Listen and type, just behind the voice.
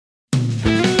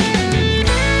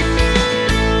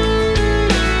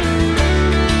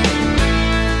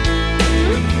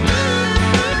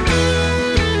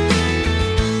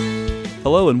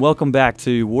Hello and welcome back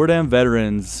to War Down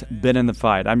Veterans, Ben in the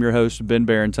Fight. I'm your host, Ben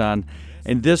Barenton,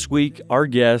 and this week our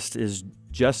guest is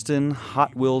Justin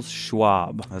Hot Wheels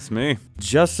Schwab. That's me.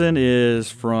 Justin is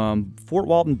from Fort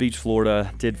Walton Beach,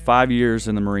 Florida, did 5 years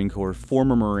in the Marine Corps,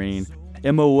 former Marine,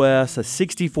 MOS, a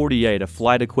 6048, a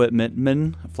flight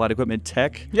equipment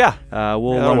tech. Yeah.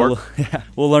 We'll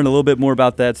learn a little bit more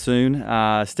about that soon.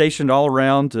 Stationed all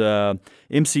around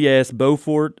MCAS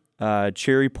Beaufort,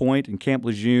 Cherry Point, and Camp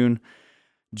Lejeune.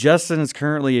 Justin is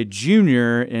currently a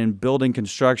junior in building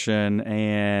construction,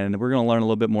 and we're going to learn a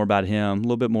little bit more about him, a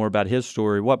little bit more about his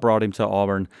story, what brought him to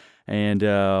Auburn, and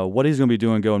what he's going to be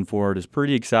doing going forward is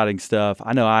pretty exciting stuff.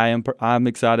 I know I'm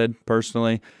excited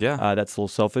personally. Yeah. That's a little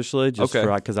selfishly, just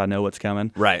because I know what's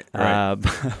coming. Right.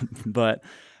 But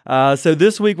so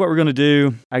this week, what we're going to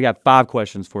do, I got 5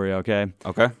 questions for you, okay?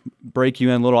 Okay. Break you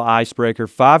in, a little icebreaker.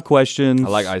 5 questions. I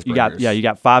like icebreakers. You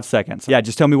got 5 seconds. Yeah,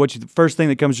 just tell me the first thing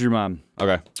that comes to your mind.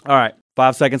 Okay. All right,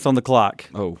 5 seconds on the clock.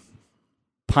 Oh.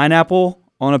 Pineapple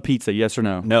on a pizza, yes or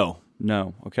no? No.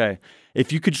 No, okay.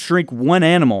 If you could shrink one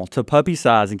animal to puppy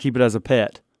size and keep it as a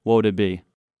pet, what would it be?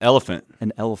 Elephant.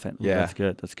 An elephant. Ooh, Yeah.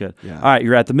 That's good. Yeah. All right,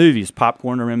 you're at the movies.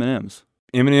 Popcorn or M&Ms?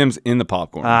 M&M's in the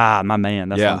popcorn. Ah, my man.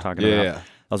 That's what I'm talking about. Yeah.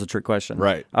 That was a trick question.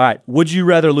 Right. All right. Would you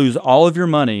rather lose all of your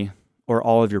money or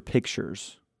all of your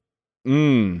pictures?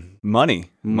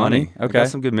 Money. Money, I okay. got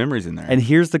some good memories in there. And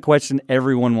here's the question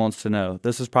everyone wants to know.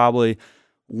 This is probably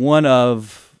one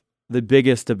of the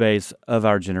biggest debates of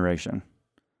our generation.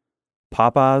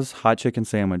 Popeyes, hot chicken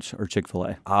sandwich, or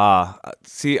Chick-fil-A?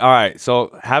 See, all right.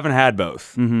 So haven't had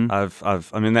both.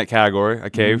 Mm-hmm. I'm in that category. I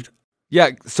caved.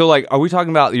 Yeah. So like, are we talking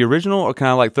about the original or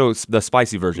kind of like throw the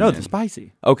spicy version? No, in? the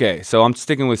spicy. Okay. So I'm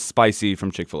sticking with spicy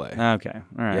from Chick-fil-A. Okay.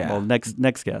 All right. Yeah. Well,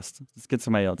 next guest. Let's get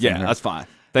somebody else. in Yeah, here. that's fine.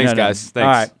 Thanks, guys. Thanks.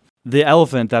 All right. The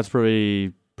elephant, that's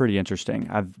pretty interesting.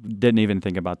 I didn't even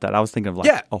think about that. I was thinking of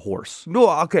a horse. No,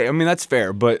 okay. I mean, that's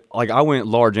fair, but like I went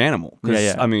large animal.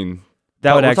 Yeah. I mean,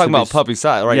 That would we're actually talking about puppy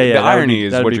size, right? Yeah, The irony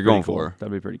is what you're going for.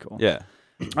 That'd be pretty cool. Yeah.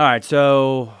 All right.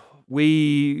 So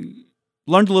we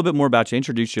learned a little bit more about you,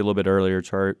 introduced you a little bit earlier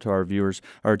to our viewers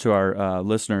or to our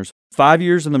listeners. 5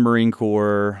 years in the Marine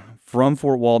Corps from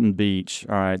Fort Walton Beach.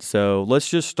 All right. So let's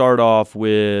just start off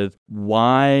with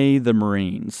why the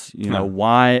Marines?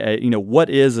 Why, what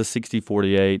is a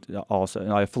 6048 also?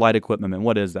 Like flight equipment,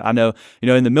 what is that? I know,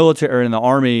 in the military or in the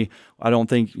Army, I don't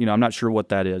think, I'm not sure what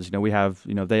that is. We have,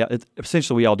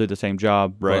 essentially we all do the same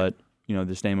job, right. But,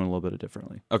 just name it a little bit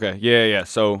differently. Okay. Yeah.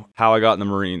 So how I got in the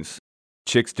Marines.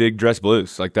 Chicks dig dress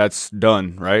blues. Like that's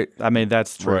done, right? I mean,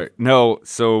 that's true. Right. No,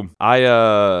 so I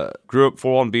grew up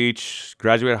Fort Walton Beach,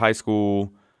 graduated high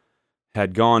school,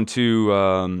 had gone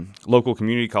to local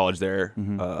community college there,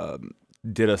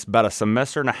 did about a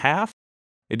semester and a half.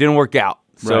 It didn't work out.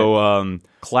 So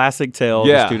classic tale of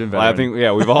a student veteran. I think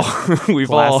we've all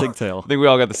classic tale. I think we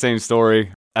all got the same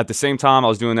story. At the same time I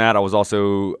was doing that, I was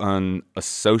also an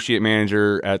associate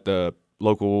manager at the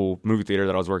local movie theater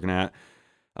that I was working at.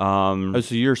 So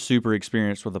you're super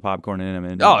experienced with the popcorn and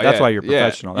M&Ms. That's why you're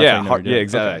professional. That's why you yeah,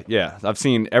 exactly. Okay. Yeah, I've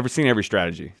seen every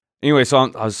strategy. Anyway, so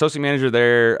I was associate manager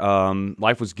there.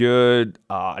 Life was good.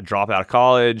 I dropped out of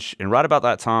college, and right about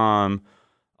that time,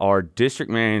 our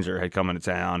district manager had come into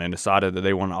town and decided that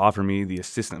they wanted to offer me the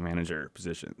assistant manager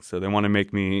position. So they want to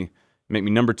make me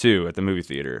number 2 at the movie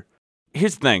theater.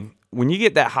 Here's the thing. When you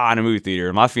get that high in a movie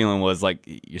theater, my feeling was like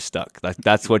you're stuck.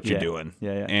 That's what you're doing.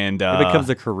 Yeah. And it becomes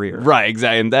a career. Right,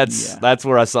 exactly. And that's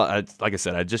where I saw. Like I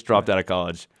said, I just dropped out of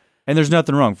college. And there's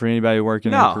nothing wrong for anybody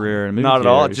working in a career in a movie not theater.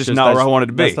 at all. It's just not where I wanted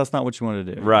to be. That's not what you wanted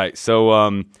to do. Right.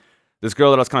 So this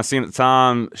girl that I was kind of seeing at the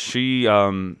time, she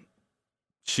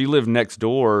lived next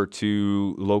door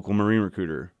to local Marine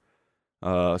recruiter.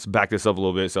 So back this up a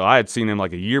little bit. So I had seen him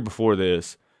like a year before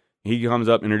this. He comes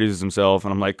up, introduces himself,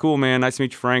 and I'm like, cool, man. Nice to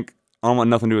meet you, Frank. I don't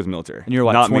want nothing to do with the military. And you're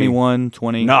what, 21,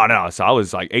 20? No. So I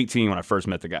was like 18 when I first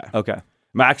met the guy. Okay.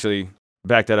 I'm actually,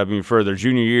 back that up even further,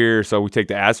 junior year, so we take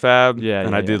the ASVAB.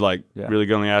 I did really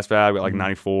good on the ASVAB, got like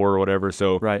 94 or whatever.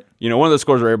 So, right. One of those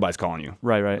scores where everybody's calling you.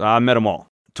 Right. I met them all.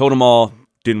 Told them all,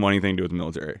 didn't want anything to do with the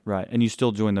military. Right. And you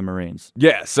still joined the Marines.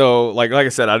 Yeah. So, like I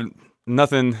said,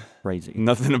 nothing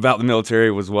about the military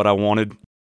was what I wanted.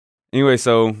 Anyway,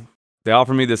 so they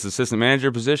offered me this assistant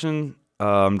manager position.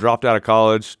 Dropped out of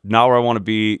college, not where I want to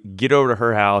be. Get over to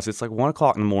her house. It's like 1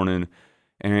 o'clock in the morning,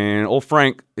 and old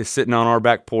Frank is sitting on our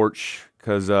back porch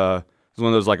because it's one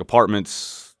of those like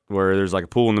apartments where there's like a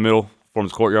pool in the middle,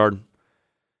 forms a courtyard,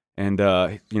 and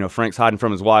Frank's hiding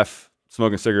from his wife,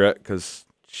 smoking a cigarette because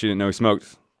she didn't know he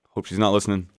smoked. Hope she's not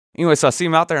listening. Anyway, so I see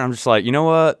him out there, and I'm just like, you know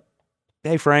what?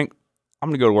 Hey, Frank, I'm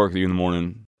gonna go to work with you in the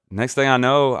morning. Next thing I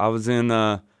know, I was in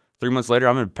 3 months later,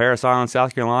 I'm in Parris Island,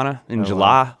 South Carolina in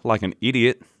July, like an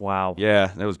idiot. Wow. Yeah,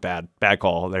 that was bad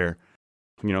call there.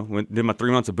 Did my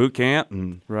 3 months of boot camp.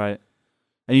 Right.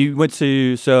 And you went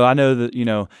to, so I know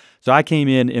that, so I came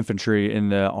in infantry in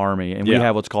the Army, and we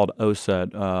have what's called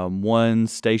OSUT, one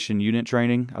station unit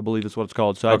training, I believe is what it's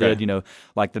called. So I did,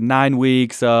 like the 9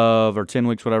 weeks or 10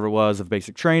 weeks, whatever it was, of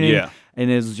basic training. Yeah. And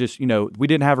it was just, we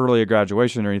didn't have really a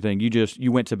graduation or anything.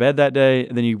 You went to bed that day,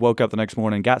 and then you woke up the next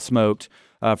morning, got smoked.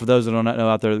 For those that don't know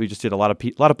out there, we just did a lot of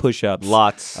push-ups, a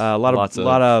lot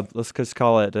of let's just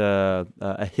call it a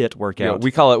HIIT workout. Yeah,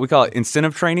 we call it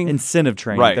incentive training. Incentive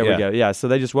training. Right. There we go. Yeah. So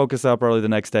they just woke us up early the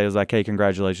next day. It was like, hey,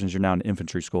 congratulations, you're now in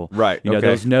infantry school. Right.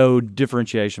 There was no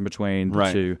differentiation between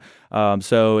the two.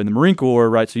 So in the Marine Corps,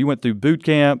 right? So you went through boot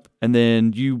camp, and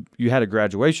then you had a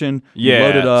graduation. You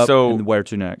loaded up. And where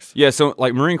to next? Yeah. So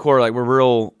like Marine Corps, like we're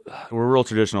real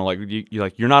traditional. Like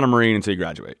you're not a Marine until you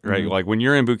graduate, right? Like when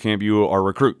you're in boot camp, you are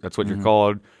a recruit. That's what you're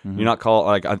called. You're not called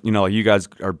like you guys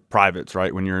are privates,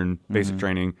 right? When you're in basic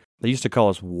training, they used to call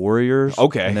us warriors.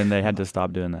 Okay. And then they had to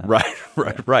stop doing that.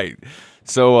 Right.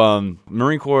 So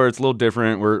Marine Corps, it's a little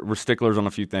different. We're sticklers on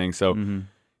a few things. So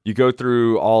you go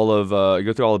through all of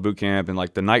the boot camp, and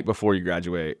like the night before you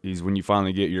graduate is when you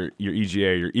finally get your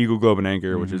EGA, your Eagle, Globe, and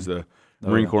Anchor, which is the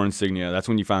Marine Corps insignia. That's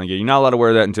when you finally get. You're not allowed to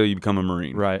wear that until you become a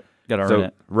Marine. Right. Got to earn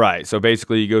it. Right. So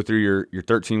basically, you go through your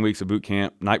 13 weeks of boot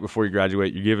camp. Night before you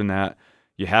graduate, you're given that.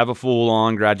 You have a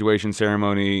full-on graduation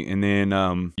ceremony, and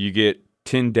then you get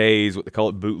 10 days, what they call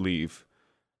it, boot leave.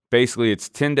 Basically, it's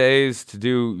 10 days to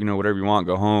do whatever you want,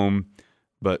 go home.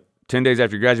 But 10 days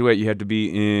after you graduate, you have to be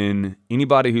in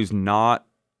anybody who's not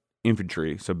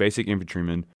infantry, so basic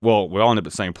infantrymen. Well, we all end up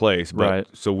at the same place, but right.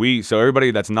 So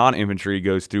everybody that's not infantry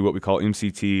goes through what we call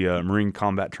MCT, Marine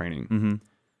Combat Training,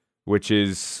 which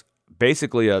is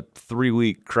basically a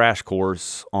 3-week crash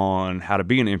course on how to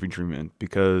be an infantryman,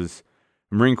 because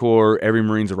Marine Corps, every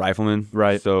Marine's a rifleman.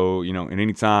 Right. So, at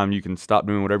any time you can stop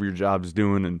doing whatever your job is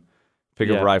doing and pick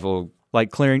up a rifle. Like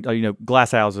clearing,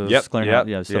 glass houses,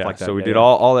 clearing stuff like that. So we did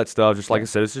all that stuff. Just like I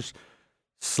said, it's just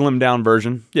slimmed down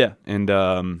version. Yeah. And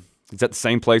it's at the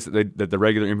same place that the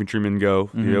regular infantrymen go,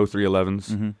 the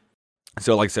 0311s.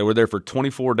 So like I said, we're there for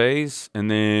 24 days, and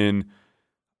then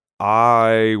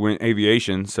I went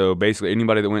aviation. So basically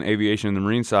anybody that went aviation in the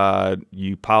Marine side,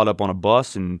 you piled up on a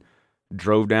bus and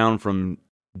drove down from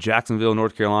Jacksonville,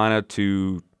 North Carolina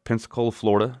to Pensacola,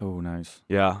 Florida. Oh, nice.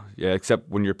 Yeah, except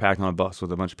when you're packed on a bus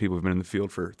with a bunch of people who've been in the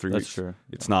field for 3 weeks. That's true.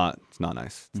 It's not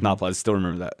nice. It's not pleasant. I still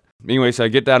remember that. Anyway, so I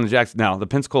get down to Jackson. Now, the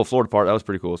Pensacola, Florida part, that was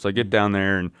pretty cool. So I get down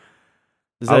there, and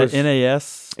is that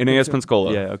NAS? NAS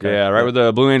Pensacola. Yeah, okay. Yeah, right where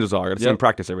the Blue Angels are. I got to see them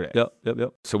practice every day.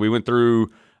 Yep. So we went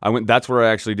through, that's where I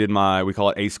actually did we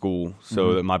call it A school.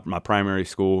 So that my primary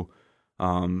school,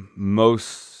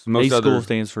 most A other school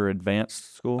stands for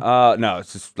advanced school? No,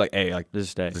 it's just like A, like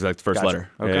just A. It's like the first letter.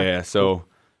 Okay. Yeah. So,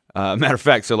 matter of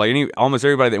fact, so like almost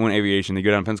everybody that went aviation, they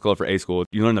go down to Pensacola for A school.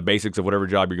 You learn the basics of whatever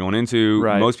job you're going into.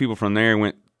 Right. Most people from there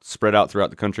went spread out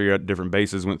throughout the country at different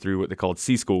bases, went through what they called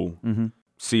C school.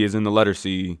 C is in the letter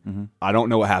C. I don't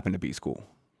know what happened to B school.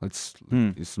 It's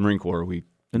Marine Corps.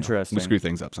 Interesting. We screw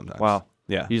things up sometimes. Wow.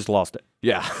 Yeah. You just lost it.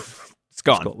 Yeah. It's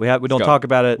gone. Cool. We don't talk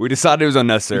about it. We decided it was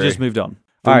unnecessary. We just moved on.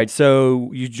 All right, so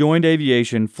you joined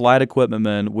aviation, flight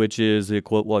equipmentman, which is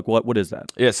what is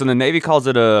that? Yeah, so the Navy calls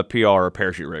it a PR, or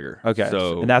parachute rigger. Okay,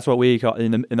 and that's what we call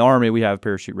in the Army. We have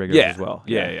parachute riggers as well.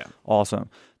 Yeah. Awesome.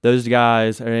 Those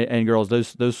guys and girls,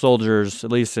 those soldiers,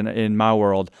 at least in my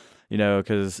world,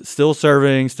 because still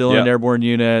serving, still in an airborne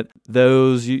unit.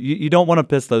 Those you don't want to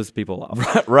piss those people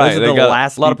off. Right. Those are they got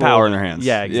last a lot people, of power in their hands.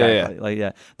 Yeah, exactly.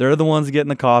 Yeah. They're the ones getting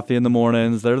the coffee in the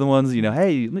mornings. They're the ones,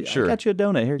 hey, sure. I got you a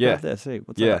donut. Here, grab this. Hey,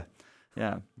 what's up?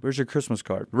 Yeah. Where's your Christmas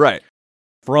card? Right.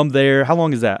 From there, how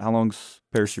long is that? How long's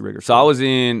parachute rigger? So I was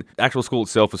in, actual school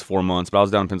itself was 4 months, but I was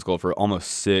down in Pensacola for almost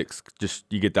 6. Just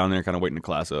you get down there kind of waiting to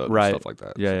class up and stuff like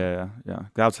that. Yeah.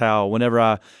 That's how, whenever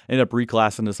I ended up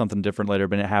reclassing to something different later,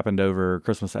 but it happened over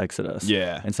Christmas Exodus.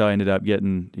 Yeah. And so I ended up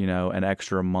getting, an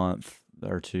extra month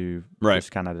or two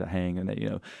just kind of to hang.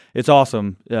 And, it's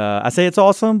awesome. I say it's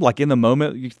awesome. Like in the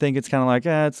moment, you think it's kind of like,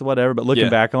 it's whatever. But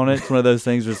looking back on it, it's one of those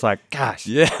things where it's like, gosh,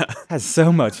 that's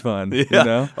so much fun.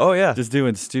 Oh, yeah. Just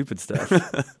doing stupid stuff.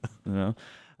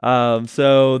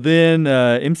 So then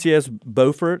MCS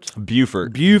Beaufort.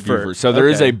 So there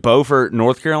is a Beaufort,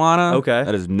 North Carolina. Okay.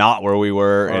 That is not where we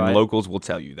were, All right. locals will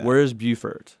tell you that. Where is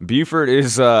Beaufort? Beaufort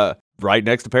is right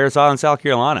next to Parris Island, South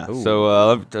Carolina. Ooh.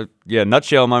 So,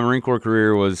 nutshell, my Marine Corps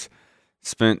career was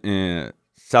spent in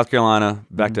South Carolina,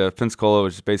 back to Pensacola,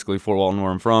 which is basically Fort Walton,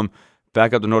 where I'm from,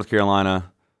 back up to North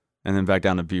Carolina, and then back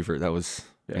down to Beaufort. That was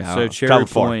Yeah. So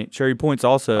Cherry Point's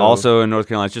also in North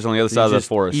Carolina. It's just on the other side of the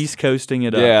forest. East coasting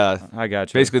it up. Yeah, I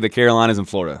got you. Basically, the Carolinas and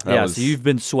Florida. So you've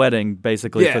been sweating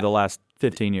basically for the last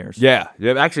 15 years. Yeah.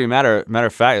 Actually, matter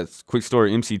of fact, it's a quick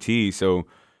story. MCT. So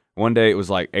one day it was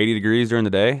like 80 degrees during the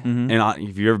day, and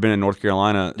if you've ever been in North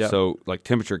Carolina, so like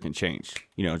temperature can change.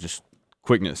 Just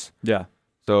quickness. Yeah.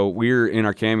 So we're in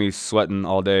our camis sweating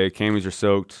all day. Camis are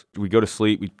soaked. We go to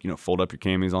sleep. We fold up your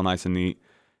camis all nice and neat.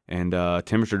 And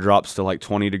temperature drops to like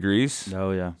 20 degrees.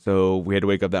 Oh, yeah. So we had to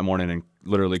wake up that morning and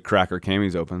literally crack our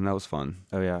camis open. That was fun.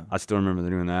 Oh, yeah. I still remember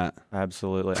doing that.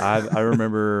 Absolutely. I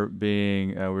remember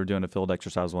being, we were doing a field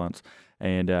exercise once,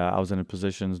 and I was in a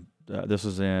position, this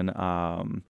was in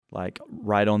like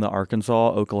right on the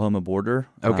Arkansas-Oklahoma border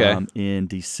in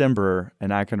December,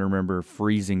 and I can remember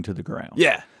freezing to the ground.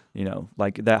 Yeah.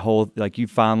 Like that whole, like you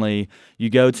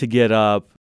go to get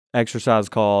up, exercise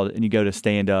called, and you go to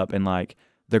stand up, and like,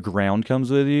 the ground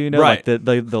comes with you, right?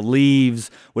 Like the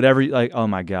leaves, whatever. Like, oh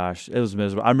my gosh, it was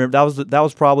miserable. I remember that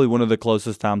was probably one of the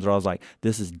closest times where I was like,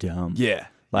 this is dumb. Yeah,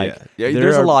 like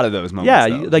there's a lot of those moments.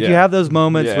 Yeah, you have those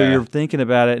moments where you're thinking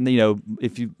about it, and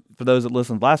for those that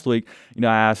listened last week, I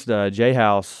asked J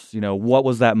House, what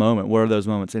was that moment? What are those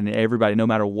moments? And everybody, no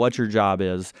matter what your job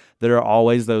is, there are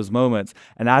always those moments.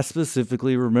 And I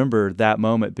specifically remember that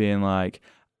moment being like,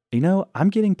 I'm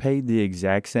getting paid the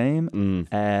exact same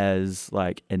as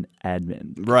like an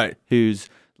admin, right? Who's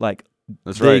like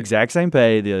exact same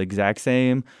pay, the exact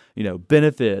same,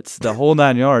 benefits, the whole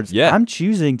 9 yards. Yeah, I'm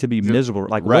choosing to be miserable.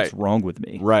 Like, what's wrong with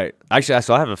me? Right. Actually,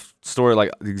 so I have a story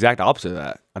like the exact opposite of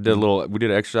that. We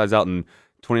did an exercise out in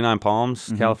 29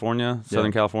 Palms, California,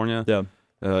 Southern California.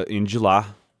 Yeah. In July,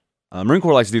 Marine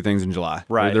Corps likes to do things in July.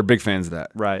 Right. They're big fans of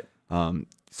that. Right.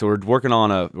 So we're working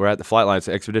on we're at the flight line. It's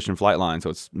an expedition flight line. So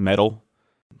it's metal.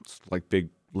 It's like big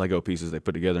Lego pieces they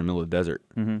put together in the middle of the desert.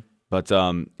 Mm-hmm. But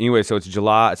anyway, so it's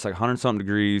July. It's like 100-something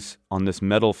degrees on this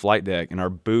metal flight deck, and our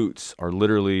boots are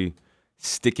literally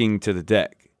sticking to the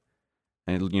deck.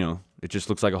 And, it just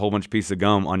looks like a whole bunch of pieces of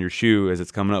gum on your shoe as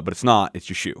it's coming up, but it's not. It's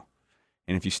your shoe.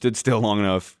 And if you stood still long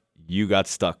enough, you got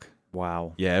stuck.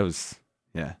 Wow. Yeah,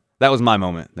 that was my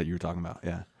moment that you were talking about.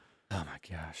 Yeah. Oh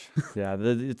my gosh. Yeah.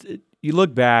 You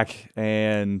look back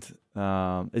and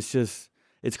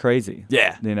it's crazy.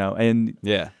 Yeah. And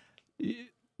yeah.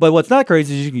 But what's not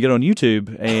crazy is you can get on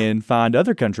YouTube and find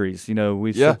other countries.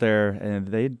 We sit there and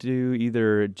they do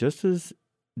either just as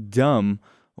dumb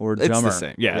or dumber. It's the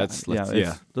same. Yeah. Let's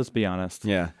be honest.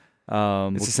 Yeah.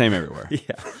 It's the same everywhere.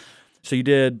 Yeah. So you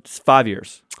did 5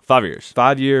 years. 5 years.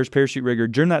 5 years, parachute rigger.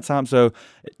 During that time, so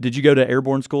did you go to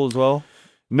airborne school as well?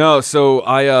 No, so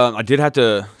I did have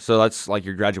to. So that's like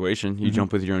your graduation. You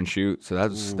jump with your own chute. So that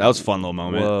was a fun little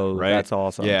moment. Whoa, right? That's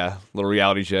awesome. Yeah, little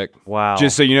reality check. Wow.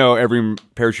 Just so you know, every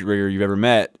parachute rigger you've ever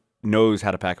met knows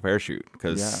how to pack a parachute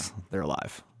because they're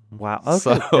alive. Wow. Okay,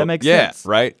 so, that makes sense. Yeah,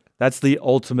 right. That's the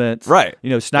ultimate. Right.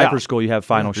 Sniper school. You have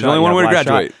final shot. There's only one way to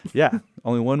graduate. Shot. Yeah,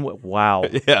 only one way. Wow.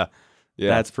 Yeah.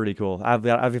 That's pretty cool. I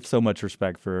have so much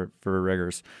respect for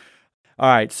riggers. All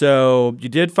right, so you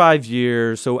did 5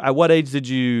 years. So at what age did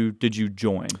you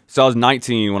join? So I was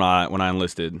 19 when I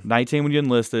enlisted. 19 when you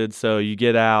enlisted. So you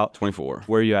get out. 24.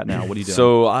 Where are you at now? What are you doing?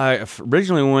 So I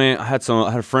originally went. I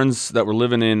had friends that were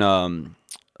living in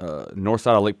north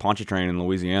side of Lake Pontchartrain in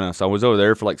Louisiana. So I was over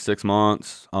there for like 6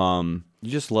 months. You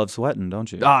just love sweating,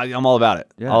 don't you? I'm all about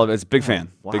it. Yeah. All of it. It's a big fan.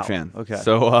 Wow. Big fan. Okay.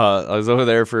 So I was over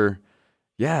there so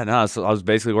I was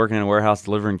basically working in a warehouse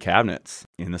delivering cabinets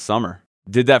in the summer.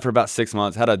 Did that for about 6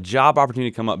 months. Had a job opportunity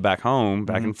come up back home,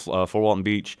 back in Fort Walton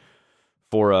Beach,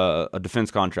 for a defense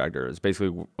contractor. It's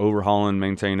basically overhauling,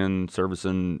 maintaining,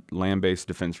 servicing land-based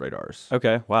defense radars.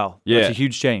 Okay, wow. Yeah. That's a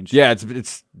huge change. Yeah,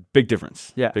 it's big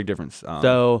difference. Yeah. Big difference.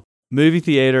 So, movie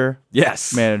theater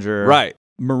manager. Right.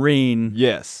 Marine.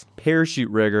 Yes. Parachute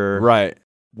rigger. Right.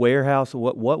 Warehouse.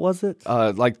 What was it?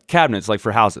 Like cabinets, like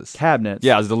for houses. Cabinets.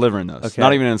 Yeah, I was delivering those. Okay.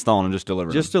 Not even installing them, just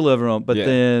delivering them. Just delivering them. But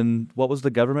then, what was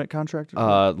the government contractor?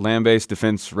 Land-based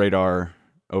defense radar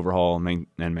overhaul and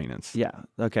maintenance. Yeah.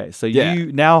 Okay. So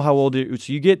you now, how old are you?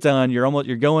 So you get done. You're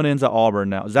going into Auburn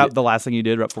now. Is that the last thing you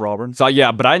did right for Auburn? So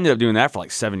yeah, but I ended up doing that for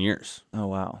like 7 years. Oh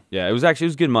wow. Yeah, it was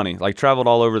good money. Like traveled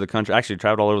all over the country. Actually,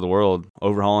 traveled all over the world,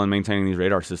 overhauling, maintaining these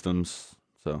radar systems.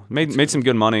 So made some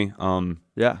good money.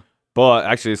 Yeah. But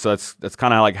actually, so that's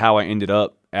kind of like how I ended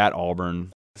up at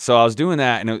Auburn. So I was doing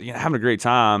that and having a great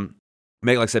time.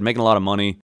 Like I said, making a lot of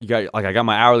money. I got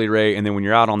my hourly rate, and then when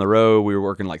you're out on the road, we were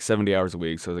working like 70 hours a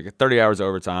week, so it was like 30 hours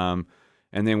overtime,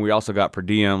 and then we also got per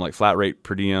diem, like flat rate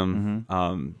per diem.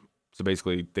 So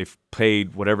basically, they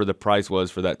paid whatever the price was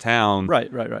for that town.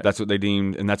 Right. That's what they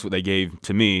deemed, and that's what they gave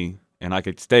to me and I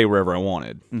could stay wherever I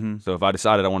wanted. Mm-hmm. So if I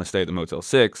decided I want to stay at the Motel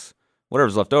 6,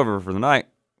 whatever's left over for the night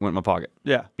went in my pocket.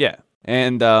 Yeah. Yeah.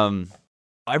 And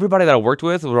everybody that I worked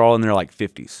with were all in their like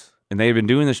 50s, and they've been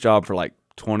doing this job for like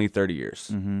 20, 30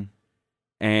 years. Mm-hmm.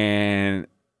 And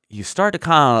you start to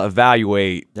kind of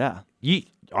evaluate. Yeah.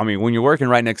 When you're working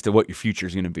right next to what your future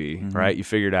is going to be, Mm-hmm. right? You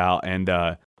figure it out. And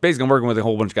basically, I'm working with a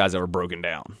whole bunch of guys that were broken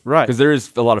down. Right. Because there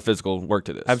is a lot of physical work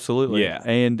to this. Absolutely. Yeah.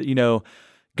 And,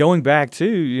 going back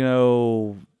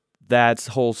to, that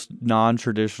whole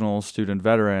non-traditional student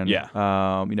veteran,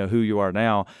 who you are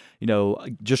now,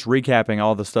 just recapping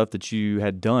all the stuff that you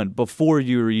had done before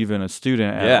you were even a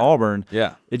student at Auburn,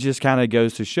 it just kind of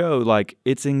goes to show, like,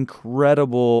 it's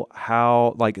incredible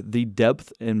how, like, the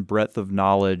depth and breadth of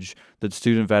knowledge that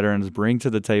student veterans bring to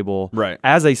the table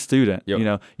as a student.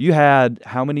 Yep. You had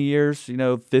how many years,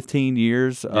 15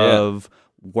 years of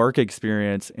work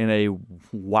experience in a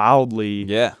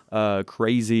wildly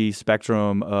crazy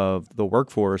spectrum of the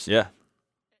workforce. Yeah.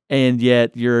 And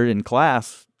yet you're in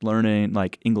class learning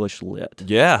like English lit.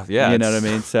 Yeah. You know what I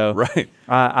mean? So right.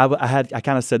 I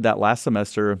kind of said that last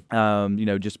semester,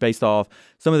 just based off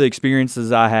some of the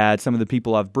experiences I had, some of the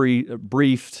people I've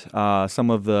briefed, some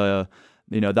of the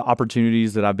the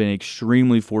opportunities that I've been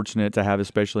extremely fortunate to have,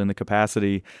 especially in the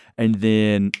capacity, and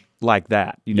then like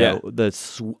that,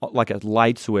 like a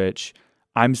light switch.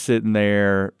 I'm sitting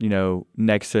there,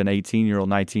 next to an 18-year-old,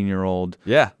 19-year-old,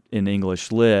 in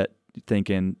English lit,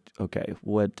 thinking, okay,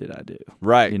 what did I do?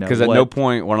 Right, because at no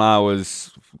point when I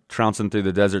was trouncing through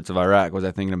the deserts of Iraq was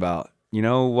I thinking about,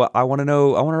 what I want to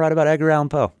know. I want to write about Edgar Allan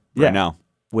Poe right now.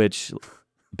 Which,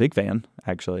 big fan,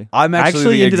 actually. I'm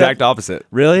actually the exact opposite.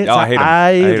 Really? Oh, I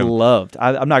hate him.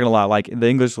 I'm not going to lie, like the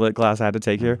English lit class I had to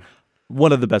take here,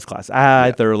 one of the best classes.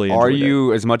 I thoroughly enjoyed it. Are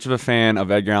you as much of a fan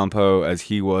of Edgar Allan Poe as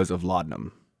he was of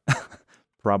Laudanum?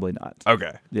 Probably not.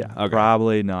 Okay. Yeah. Okay.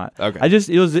 Probably not. Okay.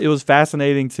 It was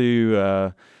fascinating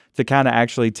to kind of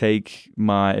actually take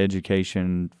my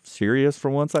education serious for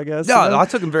once, I guess. No, I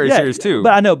took him very serious too.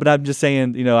 But I know. But I'm just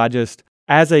saying,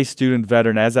 as a student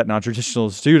veteran, as that non-traditional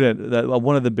student,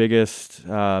 one of the biggest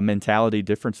mentality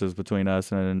differences between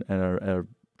us and a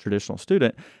traditional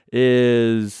student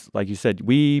is, like you said,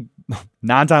 we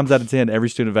 9 times out of 10, every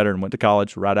student veteran went to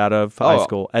college right out of high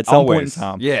school at some point in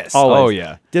time. Yes. Always. Oh,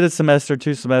 yeah. Did a semester,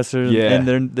 2 semesters, and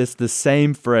then the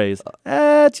same phrase.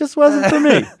 It just wasn't for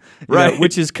me. Right.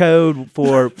 Which is code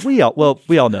for we all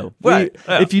know. Right.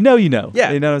 If you know, you know.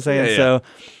 Yeah. You know what I'm saying? Yeah.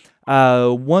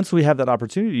 So once we have that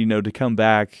opportunity, to come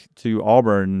back to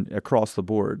Auburn across the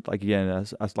board, like again,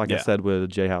 I said with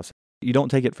J House, you don't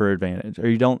take it for advantage, or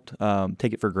you don't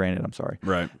take it for granted. I'm sorry.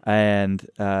 Right. And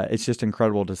it's just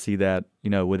incredible to see that,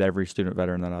 with every student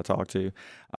veteran that I talk to.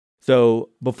 So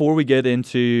before we get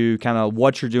into kind of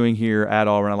what you're doing here at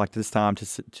Auburn, I'd like this time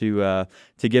to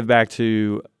give back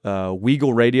to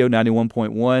Weagle Radio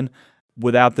 91.1.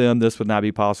 Without them, this would not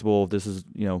be possible. This is,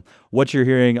 what you're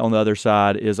hearing on the other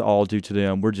side is all due to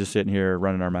them. We're just sitting here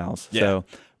running our mouths. Yeah. So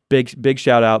big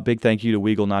shout out, big thank you to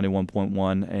Weagle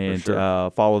 91.1, and sure.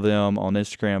 Follow them on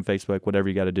Instagram, Facebook, whatever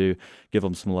you got to do. Give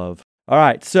them some love. All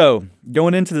right, so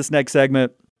going into this next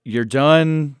segment, you're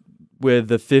done with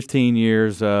the 15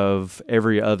 years of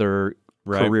every other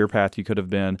career path you could have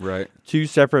been. Right. 2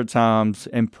 separate times,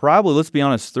 and probably, let's be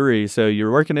honest, 3. So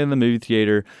you're working in the movie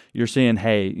theater. You're saying,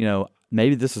 hey,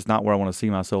 maybe this is not where I want to see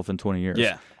myself in 20 years.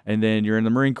 Yeah. And then you're in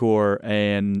the Marine Corps,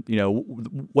 and,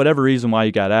 whatever reason why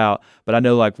you got out. But I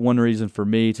know, like, one reason for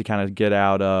me to kind of get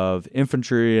out of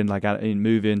infantry and, and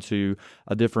move into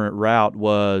a different route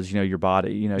was, your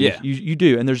body. You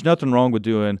do. And there's nothing wrong with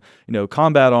doing,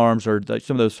 combat arms or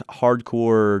some of those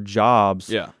hardcore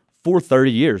jobs for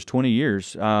 30 years, 20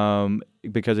 years.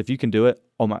 Because if you can do it,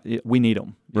 we need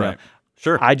them. Right.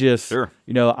 Sure. I just,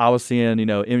 I was seeing,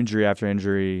 injury after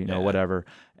injury, whatever.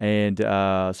 And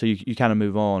so you kind of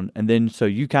move on. And then so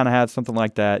you kind of have something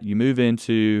like that. You move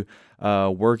into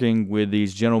working with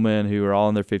these gentlemen who are all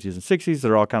in their 50s and 60s.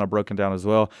 They're all kind of broken down as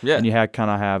well. Yeah. And you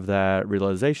kind of have that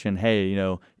realization, hey,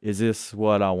 is this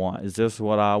what I want? Is this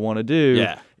what I want to do?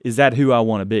 Yeah. Is that who I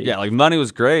want to be? Yeah, like money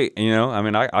was great.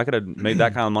 I could have made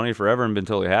that kind of money forever and been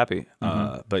totally happy.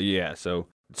 But yeah, so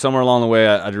somewhere along the way,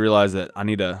 I realized that I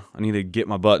need to get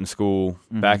my butt in school,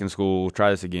 back in school, try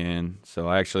this again. So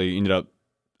I actually ended up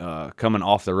coming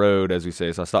off the road, as we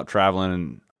say. So I stopped traveling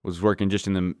and was working just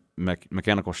in the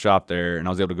mechanical shop there, and I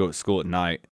was able to go to school at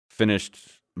night. Finished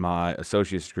my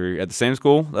associate's degree at the same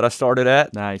school that I started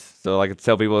at. Nice. So I could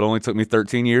tell people it only took me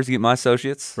 13 years to get my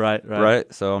associate's. Right.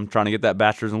 So I'm trying to get that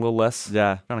bachelor's in a little less.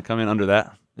 Yeah. Trying to come in under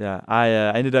that. Yeah, I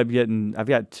ended up getting. I've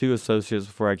got 2 associates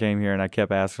before I came here, and I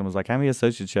kept asking. I was like, "How many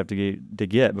associates you have to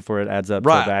get before it adds up to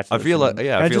a bachelor's?" I feel like Can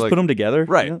I just put them together?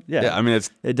 Right. You know? Yeah. I mean, it's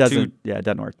it doesn't. It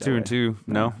doesn't work. That 2 way. and 2.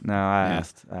 No. No. I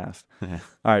asked. Yeah.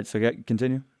 All right. So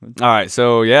continue. All right.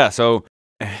 So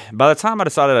by the time I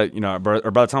decided, or by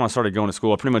the time I started going to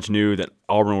school, I pretty much knew that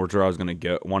Auburn was where I was going to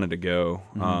go. Wanted to go.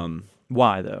 Mm-hmm.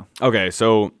 Why though? Okay.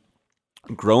 So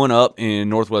growing up in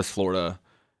Northwest Florida,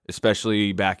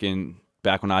 especially back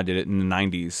when I did it in the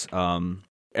 90s,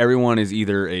 everyone is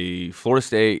either a Florida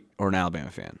State or an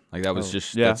Alabama fan. Like that was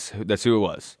that's who it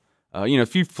was. A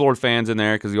few Florida fans in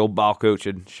there because the old ball coach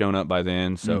had shown up by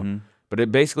then. So, but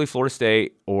it basically Florida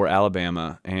State or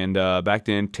Alabama. And back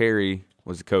then, Terry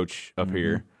was the coach up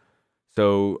here.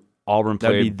 So Auburn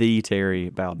played. That'd be the Terry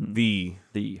Bowden. The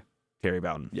Terry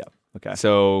Bowden. Yeah. Okay.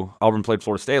 So Auburn played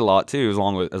Florida State a lot too, as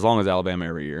long as Alabama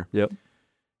every year. Yep.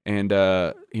 And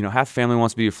half the family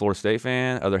wants to be a Florida State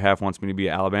fan, other half wants me to be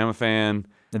an Alabama fan.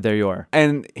 And there you are.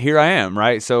 And here I am,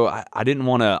 right? So I didn't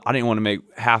want to make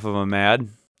half of them mad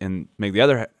and make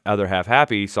the other half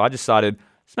happy. So I decided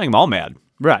let's make them all mad.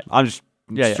 Right. I'm just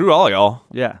screw all y'all.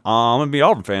 Yeah. I'm gonna be an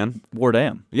Auburn fan. War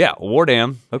Dam. Yeah, War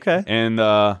Dam. Okay. And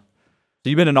so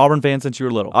you've been an Auburn fan since you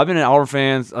were little. I've been an Auburn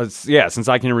fan, since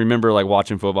I can remember, like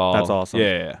watching football. That's awesome.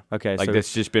 Yeah. Okay. Like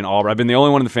that's just been Auburn. I've been the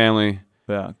only one in the family.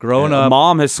 Yeah. Growing up,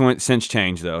 Mom has since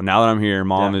changed though. Now that I'm here,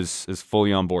 Mom is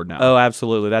fully on board now. Oh,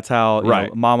 absolutely. That's how.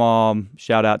 Right. My mom.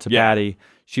 Shout out to Patty.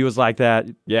 She was like that.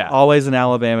 Yeah. Always an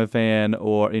Alabama fan,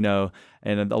 or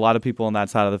and a lot of people on that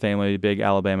side of the family, big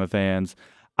Alabama fans.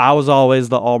 I was always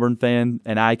the Auburn fan,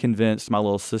 and I convinced my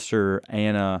little sister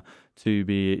Anna to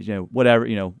be, whatever,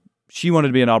 she wanted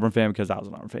to be an Auburn fan because I was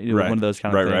an Auburn fan. One of those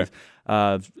kind of things.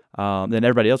 Right. Then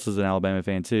everybody else was an Alabama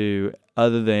fan too,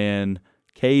 other than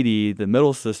Katie, the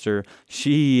middle sister.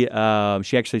 She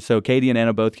actually, so Katie and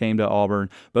Anna both came to Auburn,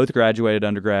 both graduated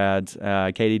undergrads.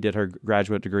 Katie did her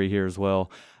graduate degree here as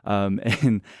well,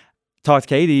 and talked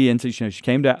Katie into, she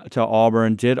came to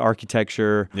Auburn, did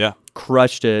architecture,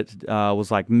 crushed it,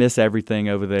 was like Miss Everything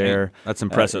over there. Man, that's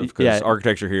impressive because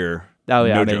architecture here. Oh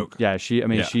yeah, joke. Yeah, she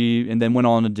and then went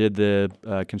on and did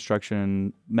the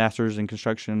construction masters in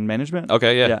construction management.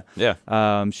 Okay,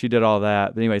 yeah. She did all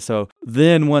that. But anyway, so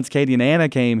then once Katie and Anna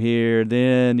came here,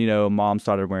 then Mom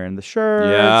started wearing the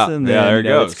shirts, and then there it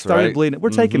goes. It started bleeding. We're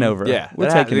taking over. Yeah,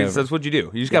 we're taking over. That's what you do.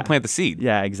 You just got to plant the seed.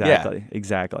 Yeah,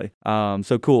 exactly.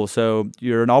 So cool. So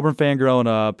you're an Auburn fan growing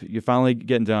up. You're finally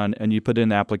getting done, and you put in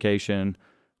the application.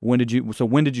 When did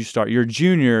you start? You're a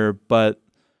junior, but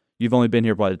you've only been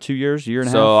here probably 2 years, year and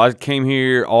a half? So I came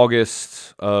here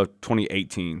August of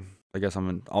 2018. I guess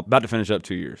I'm about to finish up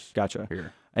 2 years. Gotcha.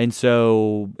 Here. And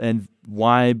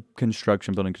why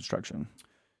building construction?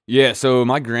 Yeah, so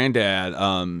my granddad,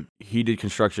 he did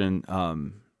construction,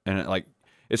 and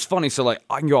it's funny. So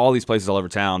I can go all these places all over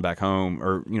town, back home,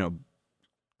 or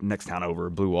next town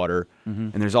over, Blue Water,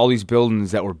 and there's all these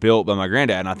buildings that were built by my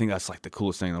granddad, and I think that's the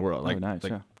coolest thing in the world. Nice.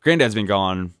 Granddad's been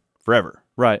gone forever,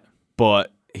 right?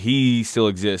 But he still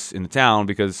exists in the town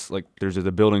because there's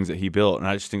the buildings that he built, and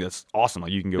I just think that's awesome.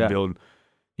 You can go build,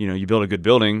 you build a good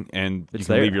building and you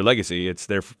can leave your legacy. It's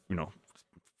there, for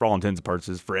all intents and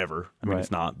purposes forever. I mean,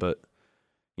 it's not, but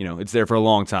it's there for a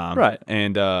long time, right?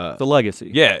 And the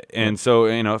legacy, And so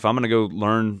if I'm gonna go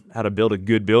learn how to build a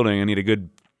good building, I need a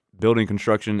good building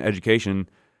construction education.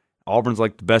 Auburn's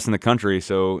the best in the country,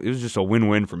 so it was just a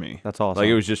win-win for me. That's awesome.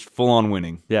 It was just full-on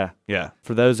winning. Yeah.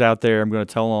 For those out there, I'm going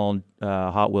to tell on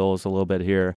Hot Wheels a little bit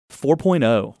here.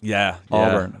 4.0. Yeah.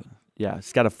 Auburn. Yeah.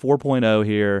 It's got a 4.0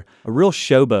 here. A real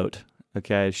showboat.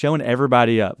 Okay. Showing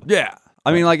everybody up. Yeah.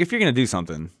 I mean, if you're going to do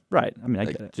something. Right. I mean, I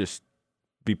get it. Just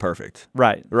be perfect.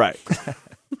 Right.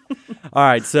 All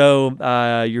right.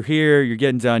 So you're here. You're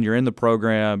getting done. You're in the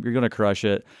program. You're going to crush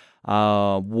it.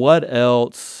 What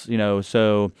else?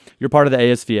 So you're part of the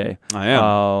ASVA. I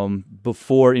am.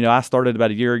 Before, I started about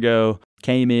a year ago,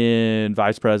 came in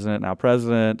vice president, now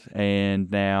president, and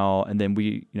then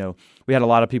we had a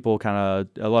lot of people, a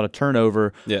lot of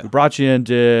turnover. Yeah. We brought you in,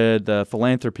 did the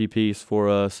philanthropy piece for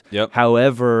us. Yep.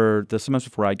 However, the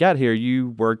semester before I got here, you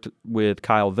worked with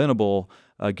Kyle Venable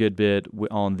a good bit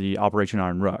on the Operation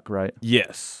Iron Ruck, right?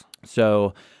 Yes.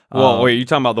 So. Well, wait, you're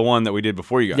talking about the one that we did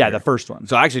before you got here? The first one.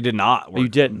 So I actually did not work. You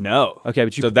didn't? No. Okay,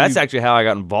 but so that's actually how I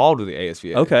got involved with the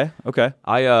ASVA. Okay.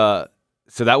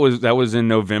 So that was in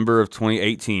November of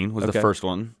 2018 was the first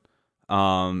one.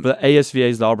 The ASVA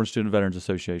is the Auburn Student Veterans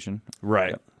Association. Right.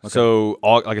 Yep. Okay. So,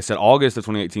 like I said, August of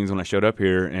 2018 is when I showed up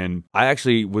here, and I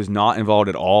actually was not involved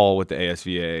at all with the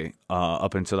ASVA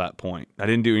up until that point. I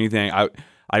didn't do anything.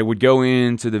 I would go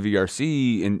into the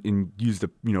VRC and use the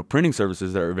printing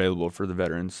services that are available for the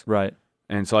veterans. Right.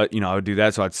 And so I would do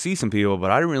that. So I'd see some people,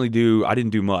 but I didn't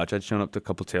do much. I'd shown up to a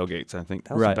couple tailgates. I think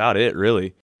that was about it,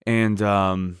 really. And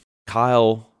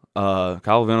Kyle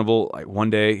Venable, like one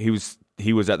day he was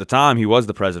at the time he was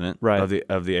the president of the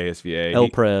ASVA. El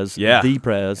Prez, the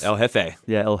Prez, El Jefe,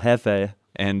 El Jefe.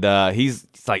 And he's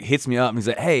like hits me up and he's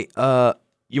like, "Hey,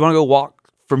 you want to go walk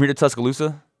from here to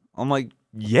Tuscaloosa?" I'm like,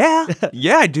 "Yeah,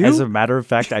 I do." As a matter of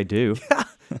fact, I do.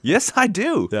 Yes, I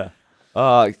do. Yeah.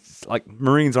 Like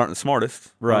Marines aren't the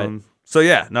smartest, right? So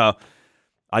yeah, no.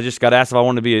 I just got asked if I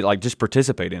wanted to be like just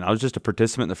participating. I was just a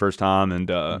participant the first time,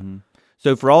 and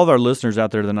So for all of our listeners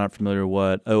out there that are not familiar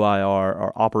with what OIR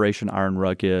or Operation Iron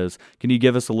Ruck is, can you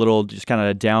give us a little just kind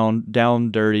of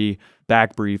down dirty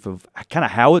back brief of kind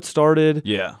of how it started,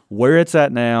 where it's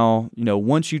at now?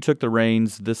 Once you took the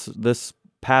reins this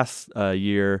past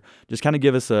year, just kind of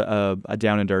give us a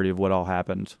down and dirty of what all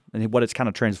happened and what it's kind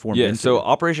of transformed into. So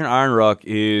Operation Iron Ruck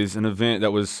is an event that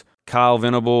was Kyle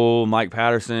Venable, Mike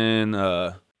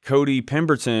Patterson, Cody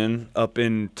Pemberton up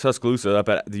in Tuscaloosa, up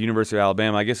at the University of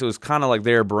Alabama. I guess it was kind of like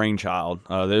their brainchild.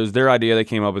 It was their idea. They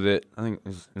came up with it. I think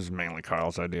it was mainly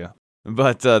Kyle's idea.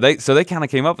 But they kind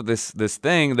of came up with this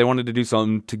thing. They wanted to do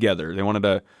something together. They wanted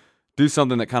to do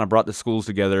something that kind of brought the schools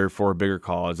together for a bigger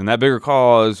cause. And that bigger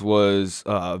cause was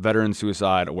veteran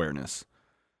suicide awareness.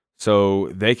 So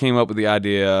they came up with the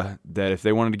idea that if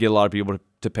they wanted to get a lot of people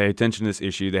to pay attention to this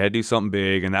issue, they had to do something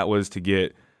big, and that was to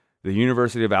get the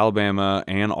University of Alabama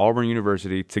and Auburn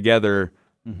University together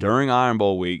during Iron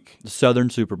Bowl week. The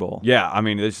Southern Super Bowl. Yeah, I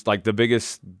mean, it's like the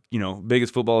biggest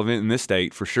football event in this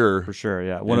state for sure. For sure,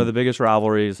 yeah. One of the biggest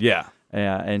rivalries. Yeah.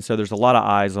 And so there's a lot of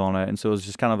eyes on it. And so it was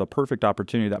just kind of a perfect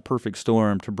opportunity, that perfect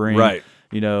storm to bring,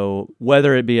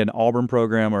 whether it be an Auburn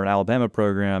program or an Alabama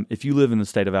program, if you live in the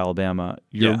state of Alabama,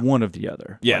 you're one of the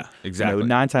other. Yeah, exactly.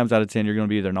 9 times out of 10, you're going to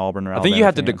be either an Auburn or Alabama. I think you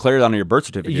have to declare it on your birth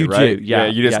certificate, you right? do, yeah.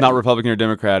 It's not Republican or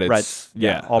Democrat. It's, right.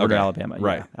 Yeah, Auburn or Alabama.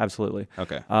 Right. Yeah, absolutely.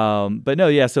 Okay. But no,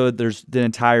 yeah, so there's the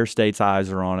entire state's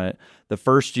eyes are on it. The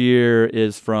first year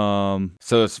is from...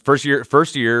 So it's first year,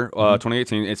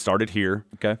 2018, it started here.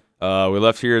 Okay. We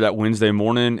left here that Wednesday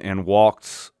morning and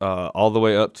walked all the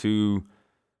way up to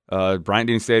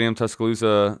Bryant-Denny Stadium,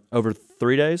 Tuscaloosa. Over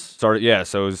 3 days? So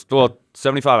it was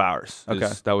 75 hours. Okay.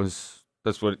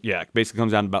 That's what basically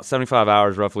comes down to about 75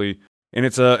 hours roughly. And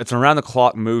it's an around the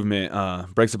clock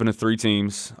movement. Breaks up into 3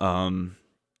 teams.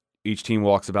 Each team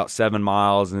walks about 7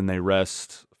 miles, and then they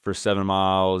rest for 7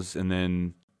 miles, and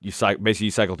then you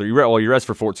cycle through. You rest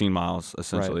for 14 miles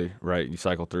essentially, right? You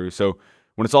cycle through. So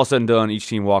when it's all said and done, each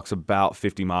team walks about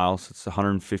 50 miles. It's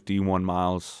 151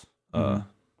 miles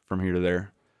from here to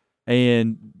there.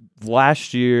 And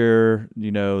last year,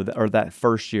 or that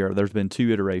first year, there's been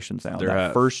 2 iterations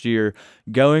now. First year,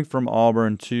 going from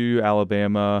Auburn to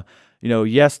Alabama,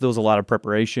 yes, there was a lot of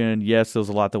preparation. Yes, there was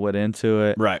a lot that went into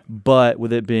it. Right. But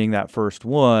with it being that first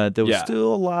one, there was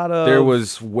still a lot of... There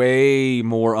was way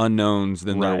more unknowns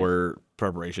than there were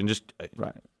preparation.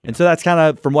 Right. And so that's kind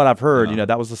of, from what I've heard,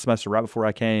 that was the semester right before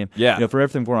I came. Yeah. From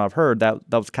everything from what I've heard, that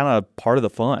was kind of part of the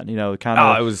fun, kind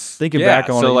of it was, thinking back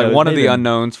on it. So like one of the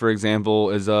unknowns, for example,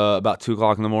 is about 2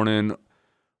 o'clock in the morning,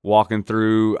 walking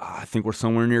through, I think we're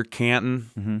somewhere near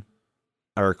Canton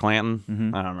or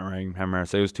Clanton. I don't remember. I remember.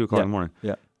 So it was 2 o'clock in the morning.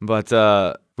 Yeah.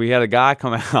 But we had a guy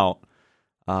come out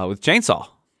with a chainsaw.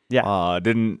 Yeah.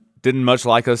 Didn't much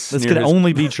like us. This can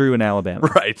only be true in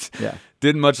Alabama. Right. Yeah.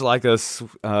 Didn't much like us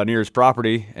near his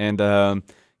property, and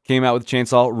came out with a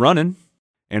chainsaw running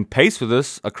and paced with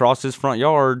us across his front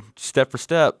yard step for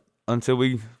step until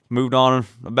we moved on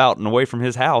about and away from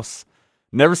his house.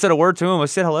 Never said a word to him. I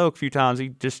said hello a few times. He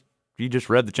just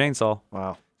read the chainsaw.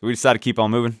 Wow. So we decided to keep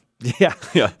on moving. Yeah.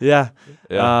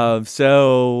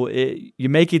 So you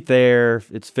make it there.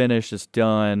 It's finished. It's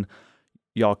done.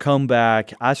 Y'all come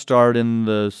back. I started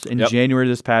in January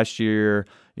this past year.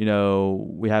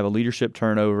 We have a leadership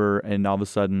turnover, and all of a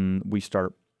sudden we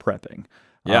start prepping.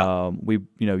 Yeah.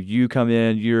 You come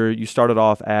in. You started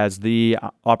off as the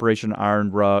Operation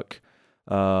Iron Ruck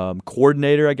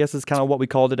coordinator, I guess is kind of what we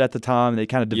called it at the time. They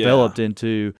kind of developed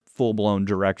into full-blown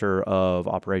director of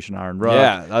Operation Iron Ruck.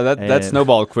 Yeah, that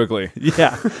snowballed quickly.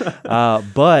 Yeah.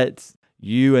 But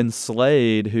you and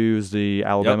Slade, who's the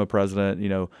Alabama president,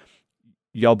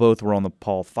 y'all both were on the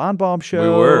Paul Feinbaum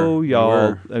show. We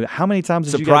were. How many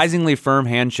times did you guys... Surprisingly firm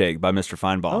handshake by Mr.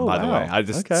 Feinbaum, by the way. I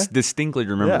just distinctly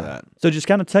remember that. So just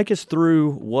kind of take us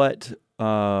through what,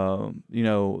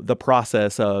 the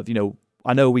process of,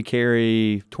 I know we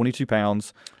carry 22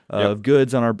 pounds of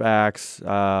goods on our backs,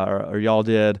 or y'all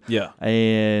did. Yeah.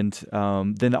 And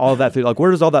then all of that food, like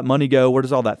where does all that money go? Where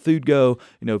does all that food go?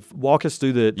 Walk us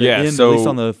through the end, at least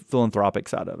on the philanthropic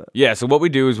side of it. Yeah, so what we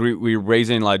do is we raise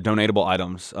in like donatable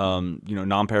items,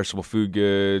 non-perishable food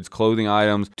goods, clothing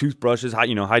items, toothbrushes,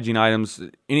 hygiene items,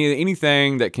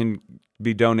 anything that can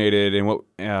be donated and what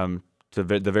to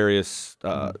the various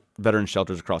veteran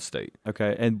shelters across the state.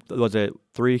 Okay, and was it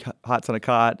 3 Hots on a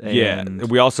Cot? And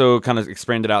we also kind of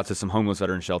expanded out to some homeless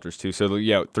veteran shelters too. So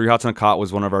 3 Hots on a Cot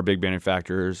was one of our big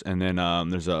benefactors, and then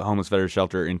there's a homeless veteran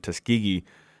shelter in Tuskegee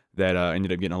that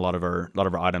ended up getting a lot of our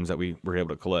items that we were able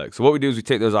to collect. So what we do is we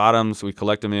take those items, we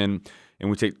collect them in, and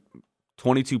we take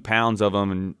 22 pounds of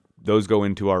them, and those go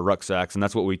into our rucksacks, and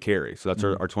that's what we carry. So that's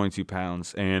our 22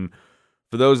 pounds. And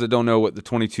for those that don't know what the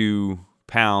 22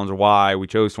 pounds or why we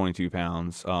chose 22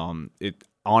 pounds, on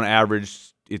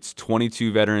average it's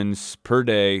 22 veterans per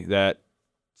day that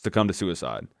succumb to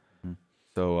suicide.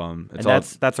 So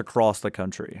that's across the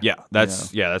country. Yeah,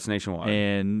 that's nationwide.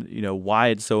 And why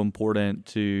it's so important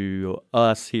to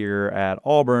us here at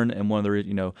Auburn, and one of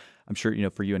the I'm sure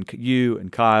for you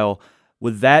and Kyle,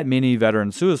 with that many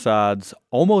veteran suicides,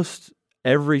 almost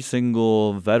every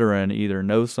single veteran either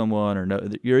knows someone or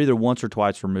you're either once or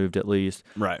twice removed at least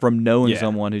from knowing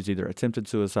someone who's either attempted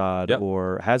suicide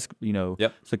or has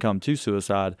succumbed to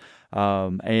suicide.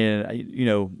 And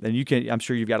you can, I'm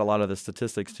sure you've got a lot of the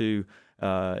statistics too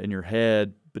in your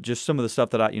head, but just some of the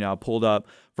stuff that I pulled up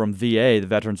from VA, the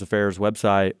Veterans Affairs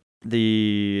website.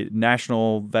 The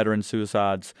national veteran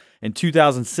suicides in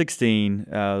 2016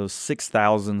 was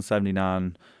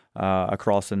 6,079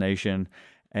 across the nation.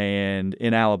 And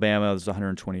in Alabama, there's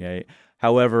 128.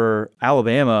 However,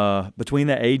 Alabama, between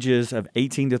the ages of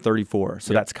 18 to 34,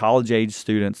 so that's college-age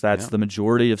students, that's the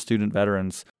majority of student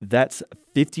veterans, that's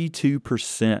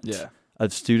 52%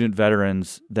 of student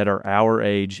veterans that are our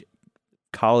age,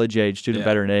 college-age, student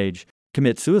veteran age,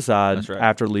 commit suicide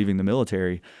after leaving the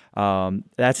military.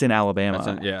 That's in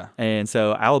Alabama. And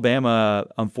so Alabama,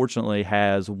 unfortunately,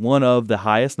 has one of the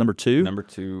highest, number two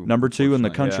in the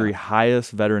country,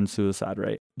 highest veteran suicide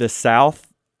rate. The South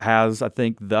has, I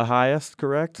think, the highest,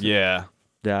 correct? Yeah.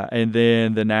 Yeah, and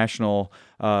then the national,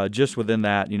 just within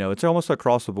that, it's almost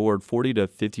across the board, 40 to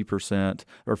 50%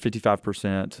 or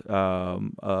 55%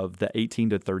 of the 18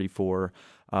 to 34.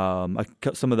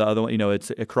 Some of the other, it's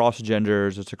across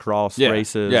genders, it's across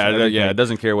races. It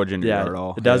doesn't care what gender you are at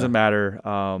all. It doesn't matter.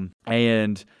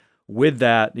 And with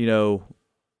that,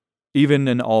 even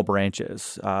in all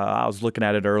branches, I was looking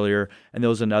at it earlier, and there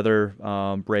was another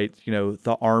rate.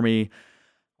 The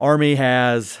Army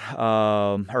has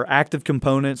her active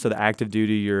components, so the active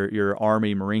duty, your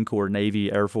Army, Marine Corps,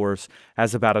 Navy, Air Force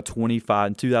has about a 25.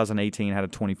 In 2018, had a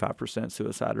 25%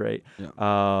 suicide rate.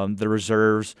 Yeah. The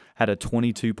reserves had a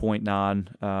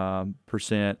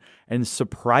 22.9%, and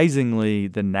surprisingly,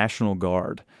 the National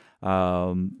Guard.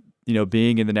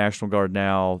 Being in the National Guard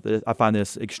now, I find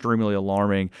this extremely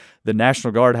alarming. The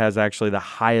National Guard has actually the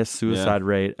highest suicide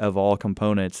rate of all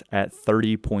components at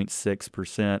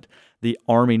 30.6%. The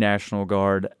Army National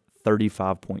Guard,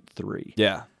 35.3%.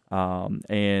 Yeah.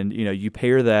 And you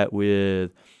pair that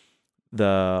with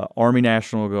the Army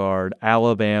National Guard,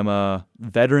 Alabama,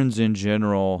 veterans in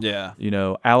general. Yeah.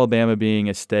 Alabama being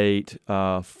a state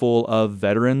full of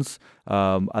veterans.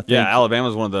 I think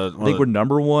Alabama's one of the. I think we're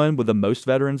number one with the most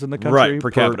veterans in the country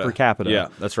per capita. Yeah,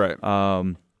 that's right.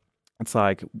 It's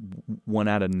like 1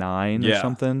 out of 9 or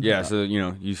something. Yeah, so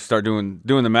you start doing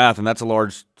the math, and that's a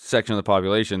large section of the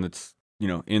population that's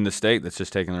in the state that's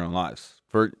just taking their own lives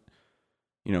for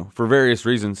various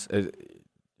reasons.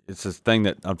 It's a thing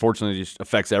that unfortunately just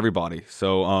affects everybody.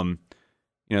 So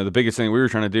the biggest thing we were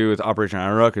trying to do with Operation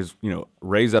Iron Ruck is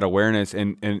raise that awareness,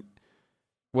 and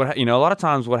what a lot of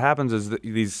times what happens is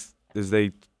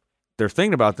that they're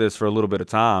thinking about this for a little bit of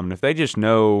time, and if they just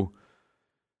know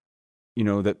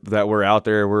that we're out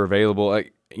there, we're available.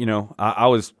 Like, I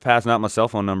was passing out my cell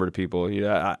phone number to people.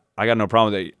 I got no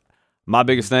problem with that. My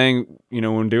biggest thing,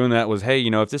 when doing that was, hey,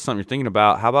 if this is something you're thinking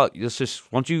about, how about why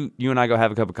don't you and I go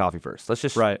have a cup of coffee first? Let's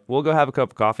just, we'll go have a cup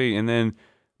of coffee, and then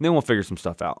we'll figure some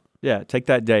stuff out. Yeah, take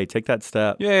that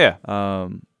step. Yeah.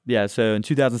 So in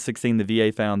 2016, the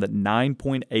VA found that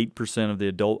 9.8% of the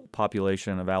adult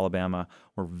population of Alabama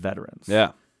were veterans.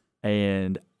 Yeah.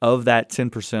 And of that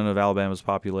 10% of Alabama's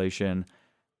population,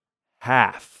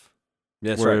 half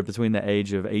were between the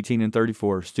age of 18 and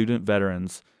 34, student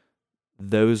veterans.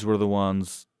 Those were the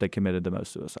ones that committed the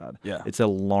most suicide. Yeah. It's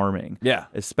alarming. Yeah.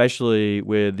 Especially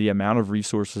with the amount of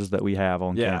resources that we have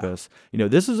on campus.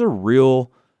 This is a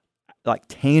real,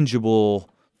 tangible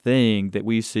thing that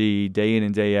we see day in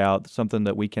and day out, something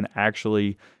that we can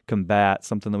actually combat,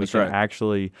 something that we can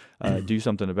actually do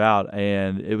something about.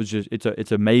 And it was just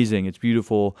it's amazing, it's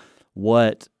beautiful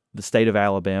what the state of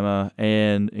Alabama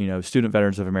and Student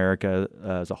Veterans of America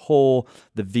as a whole,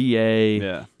 the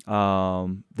VA,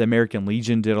 the American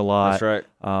Legion did a lot. That's right.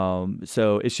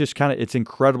 So it's just it's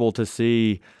incredible to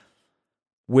see,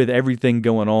 with everything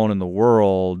going on in the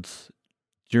world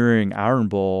during Iron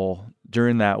Bowl,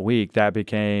 during that week, that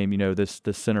became this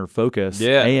center focus.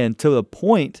 Yeah. And to the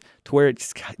point to where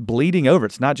it's bleeding over.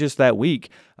 It's not just that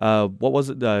week. What was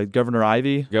it? Governor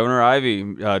Ivey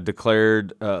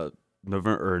declared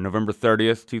November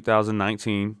 30th,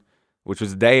 2019, which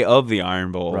was the day of the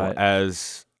Iron Bowl,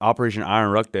 as Operation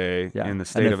Iron Ruck Day in the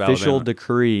state of Alabama. An official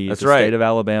decree. That's the right. State of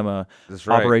Alabama. That's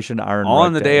right. Operation Iron Ruck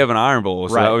on the Day. day of an Iron Bowl.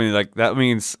 So that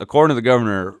means, according to the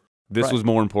governor, this was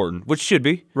more important, which should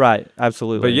be. Right.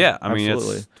 Absolutely. But yeah, I mean,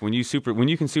 it's when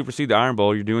you can supersede the Iron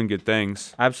Bowl, you're doing good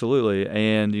things. Absolutely.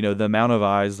 And the amount of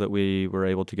eyes that we were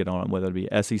able to get on, whether it be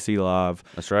SEC Live.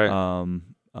 That's right.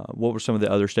 What were some of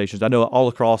the other stations? I know all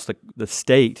across the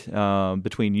state,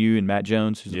 between you and Matt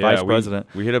Jones, who's the vice president.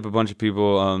 We hit up a bunch of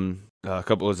people. A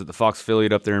couple was at the Fox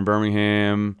affiliate up there in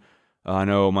Birmingham. I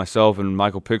know myself and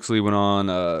Michael Pixley went on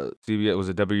CBS. Was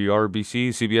it WRBC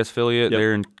CBS affiliate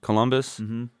there in Columbus?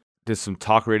 Mm-hmm. Did some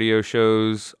talk radio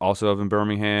shows also up in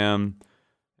Birmingham,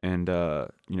 and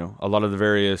a lot of the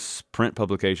various print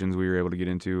publications we were able to get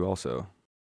into also.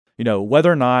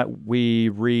 Whether or not we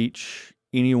reach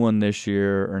anyone this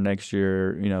year or next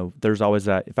year, there's always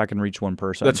that, if I can reach one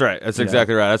person. That's right. That's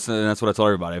exactly right. That's what I tell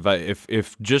everybody.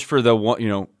 If just for the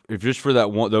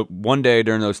one day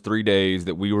during those 3 days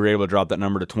that we were able to drop that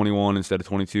number to 21 instead of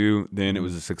 22, then it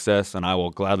was a success, and I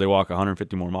will gladly walk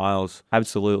 150 more miles.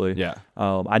 Absolutely. Yeah.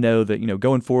 I know that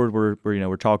going forward,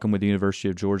 we're talking with the University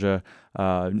of Georgia,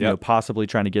 possibly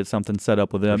trying to get something set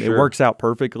up with them. Sure. It works out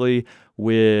perfectly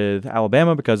with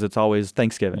Alabama because it's always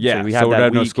Thanksgiving. Yeah. So we have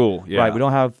that week, no school. Yeah. Right. We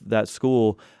don't have that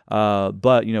school,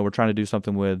 but we're trying to do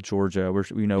something with Georgia. We're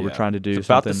trying to do it's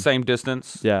about something. the same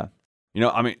distance. Yeah.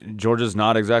 Georgia's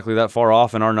not exactly that far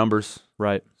off in our numbers.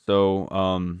 Right. So,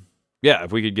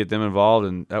 if we could get them involved,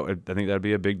 and I think that'd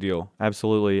be a big deal.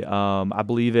 Absolutely. I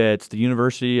believe it's the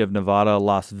University of Nevada,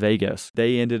 Las Vegas.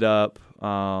 They ended up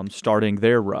starting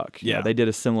their ruck. Yeah. They did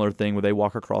a similar thing where they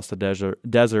walk across the desert.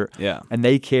 Yeah. And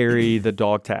they carry the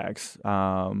dog tags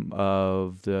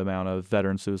of the amount of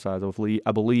veteran suicides.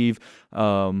 I believe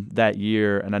that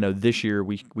year, and I know this year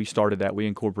we started that. We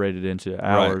incorporated it into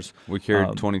ours. Right. We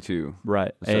carried 22.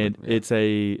 Right. And it's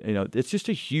it's just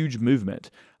a huge movement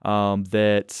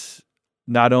that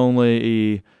not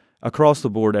only across the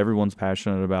board everyone's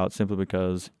passionate about, simply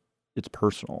because it's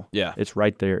personal. Yeah. It's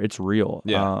right there. It's real.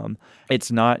 Yeah.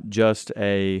 It's not just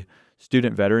a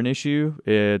student veteran issue.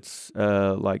 It's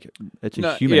a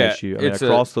human issue.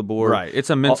 Across the board. Right. It's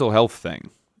a mental health thing.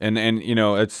 And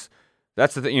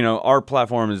that's the thing, our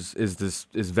platform is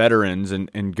veterans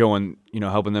and going,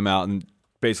 helping them out and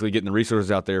basically getting the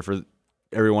resources out there for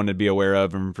everyone to be aware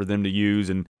of and for them to use.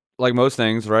 And like most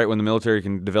things, right, when the military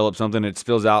can develop something, it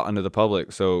spills out into the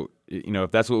public. So, if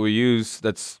that's what we use,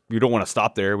 you don't want to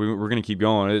stop there. We're going to keep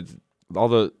going. All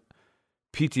the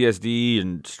PTSD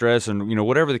and stress and,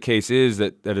 whatever the case is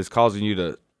that is causing you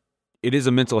to, it is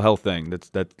a mental health thing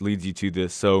that leads you to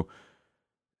this. So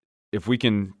if we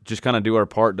can just kind of do our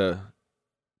part to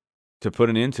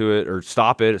put an end to it or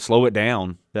stop it, slow it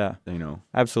down. Yeah.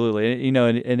 Absolutely.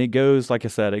 And it goes, like I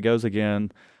said, it goes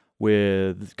again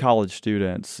with college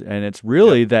students, and it's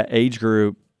really that age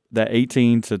group, that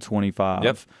 18 to 25.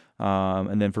 Yep.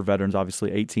 And then for veterans,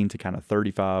 obviously 18 to kind of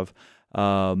 35.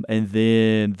 And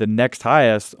then the next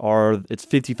highest it's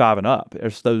 55 and up.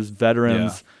 It's those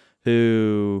veterans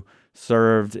who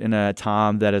served in a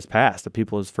time that has passed, that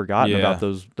people has forgotten about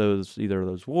those either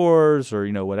those wars or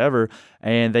whatever,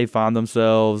 and they find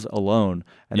themselves alone.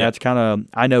 And that's kind of,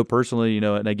 I know personally,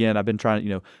 and again, I've been trying,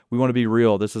 we want to be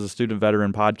real. This is a student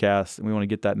veteran podcast, and we want to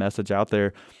get that message out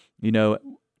there.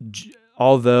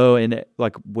 Although,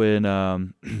 like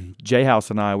when Jay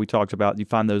House and I, we talked about, you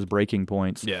find those breaking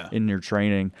points in your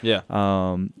training. Yeah.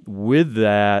 With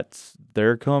that,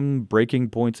 there come breaking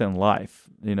points in life,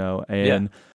 and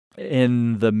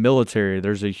in the military,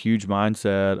 there's a huge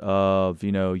mindset of,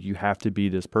 you have to be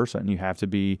this person. You have to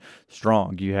be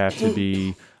strong. You have to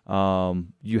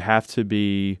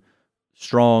be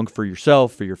strong for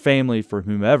yourself, for your family, for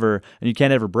whomever, and you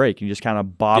can't ever break. You just kind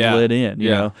of bottle it in. You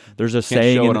know, there's a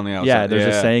saying. Show it on the outside.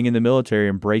 There's a saying in the military: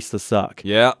 embrace the suck.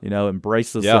 Yeah,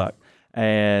 embrace the suck.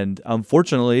 And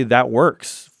unfortunately, that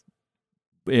works.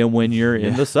 And when you're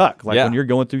in the suck, like when you're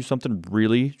going through something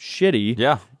really shitty,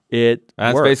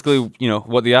 That's works. basically,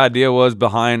 what the idea was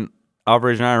behind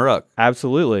Operation Iron Ruck.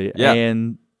 Absolutely. Yeah.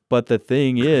 But the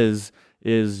thing is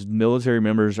military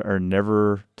members are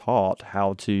never taught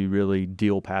how to really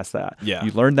deal past that. Yeah.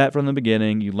 You learn that from the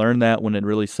beginning. You learn that when it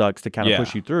really sucks to kind of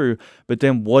push you through. But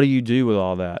then what do you do with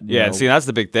all that? Yeah, and see, that's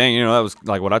the big thing. That was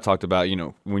like what I talked about.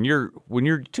 When you're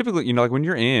typically, like when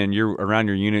you're around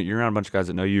your unit, you're around a bunch of guys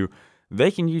that know you. They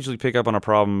can usually pick up on a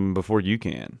problem before you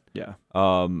can. Yeah.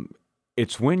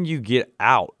 It's when you get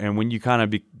out and when you kind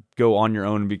of go on your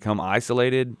own and become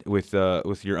isolated with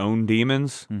your own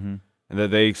demons. Mm-hmm. And that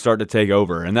they start to take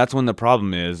over, and that's when the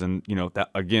problem is. And that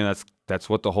again, that's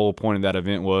what the whole point of that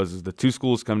event was: is the two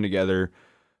schools come together,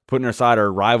 putting aside our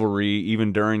rivalry,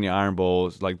 even during the Iron Bowl.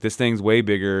 It's like, this thing's way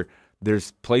bigger.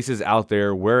 There's places out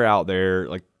there. We're out there.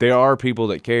 Like, there are people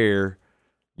that care.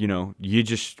 We're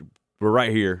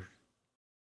right here.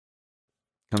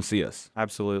 Come see us.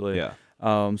 Absolutely. Yeah.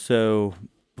 So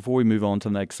before we move on to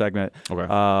the next segment, Okay.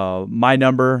 My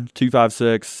number,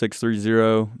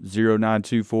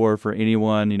 256-630-0924 for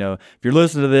anyone. If you're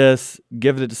listening to this,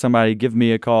 give it to somebody. Give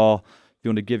me a call. If you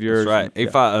want to give yours.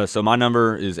 That's right. So my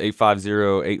number is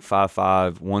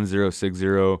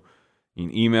 850-855-1060. You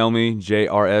can email me,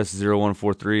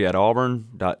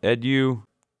 jrs0143@auburn.edu.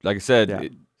 Like I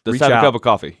said, let's have a cup of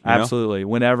coffee. Absolutely.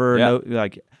 Whenever, Yeah.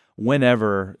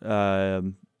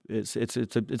 whenever.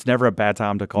 It's never a bad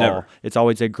time to call. Never. It's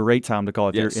always a great time to call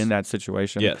if Yes. you're in that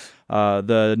situation. Yes.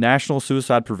 The National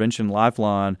Suicide Prevention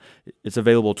Lifeline, it's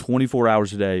available 24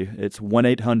 hours a day. It's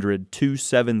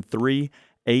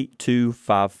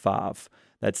 1-800-273-8255.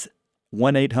 That's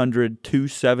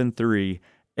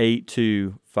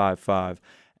 1-800-273-8255.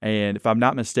 And if I'm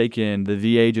not mistaken, the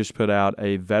VA just put out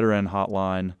a veteran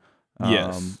hotline.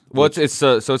 Yes. Well, it's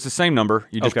the same number.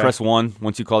 You just press 1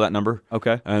 once you call that number.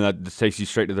 Okay. And that just takes you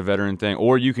straight to the veteran thing.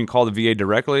 Or you can call the VA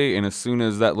directly, and as soon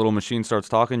as that little machine starts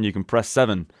talking, you can press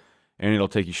 7, and it'll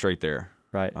take you straight there.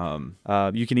 Right.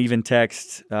 You can even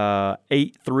text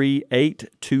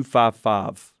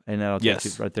 838-255, and that'll take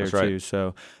you right there too. Right.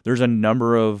 So there's a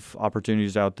number of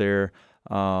opportunities out there.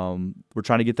 We're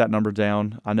trying to get that number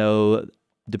down. I know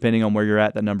depending on where you're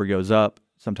at, that number goes up.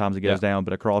 Sometimes it goes down,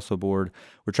 but across the board,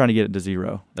 we're trying to get it to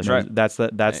 0. That's right. That's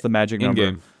the magic number.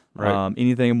 In-game. Right.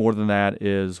 Anything more than that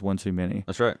is one too many.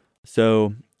 That's right.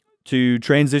 So to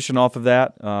transition off of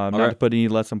that, not to put any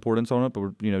less importance on it, but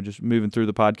we're just moving through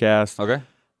the podcast. Okay.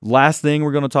 Last thing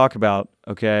we're going to talk about.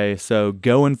 Okay, so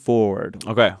going forward.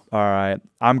 Okay. All right.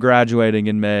 I'm graduating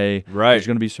in May. Right. There's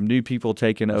going to be some new people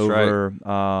taking over.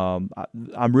 Right.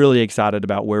 I'm really excited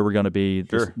about where we're going to be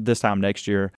this time next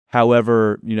year.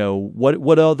 However,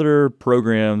 what other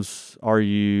programs are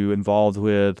you involved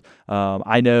with?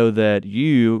 I know that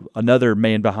another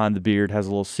man behind the beard, has a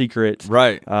little secret.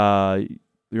 Right.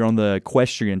 You're on the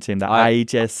equestrian team, the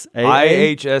IHSA.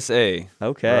 IHSA.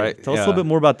 Okay. Right. Tell us a little bit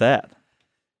more about that.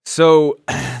 So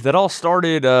that all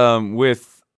started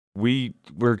with we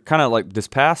were kind of like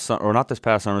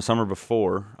summer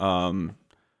before.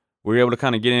 We were able to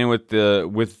kind of get in with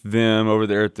them over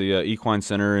there at the Equine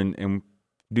Center and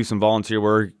do some volunteer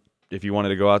work. If you wanted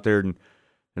to go out there and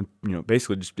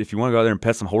basically just if you want to go out there and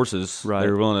pet some horses, right.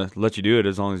 they were willing to let you do it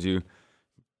as long as you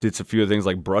did a few things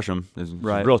like brush them. It's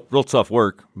right. real tough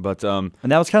work. But and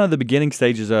that was kind of the beginning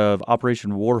stages of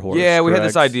Operation Warhorse. Yeah, we correct? had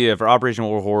this idea for Operation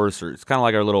Warhorse, or it's kind of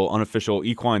like our little unofficial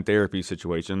equine therapy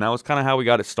situation. That was kind of how we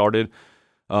got it started.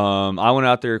 I went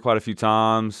out there quite a few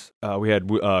times. We had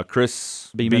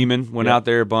Chris Beeman went out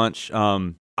there a bunch.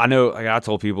 I know, like I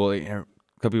told people, a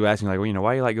couple people asked me, like, well,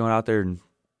 why you like going out there and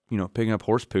picking up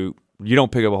horse poop? You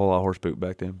don't pick up a whole lot of horse poop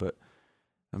back then, but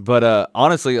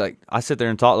honestly, like I sit there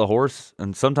and talk to the horse,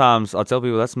 and sometimes I'll tell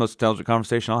people that's the most intelligent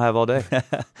conversation I'll have all day.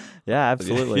 Yeah,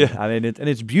 absolutely. Yeah. I mean,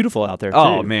 it's beautiful out there too.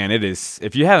 Oh man, it is.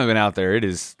 If you haven't been out there, it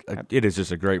is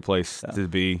just a great place to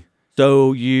be.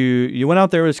 So you went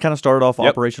out there, it kind of started off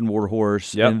Operation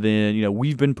Warhorse, and then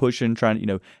we've been pushing, trying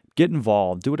to get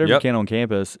involved, do whatever you can on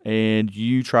campus, and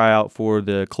you try out for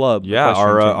the club. Yeah,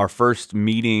 our first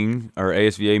meeting, our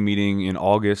ASVA meeting in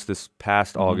August, this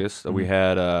past August, we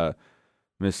had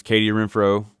Miss Katie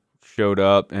Renfro showed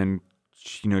up and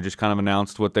just kind of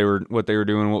announced what they were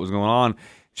doing, what was going on.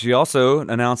 She also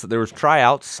announced that there was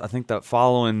tryouts, I think that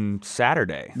following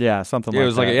Saturday. Yeah, something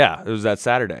like that. It was that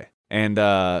Saturday. And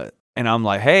I'm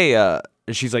like, hey,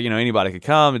 she's like, anybody could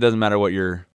come. It doesn't matter what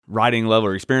your riding level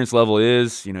or experience level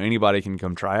is. Anybody can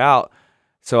come try out.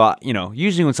 So,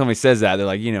 usually when somebody says that, they're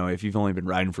like, if you've only been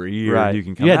riding for a year, you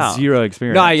can come out. You had zero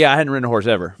experience. No, I hadn't ridden a horse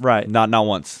ever. Right. Not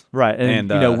once. Right.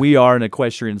 And we are an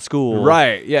equestrian school.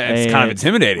 Right. Yeah, it's kind of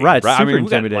intimidating. Right, Super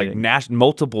intimidating. We got, like,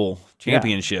 multiple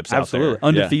championships out there. Absolutely.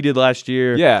 Undefeated last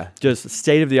year. Yeah. Just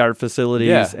state-of-the-art facilities.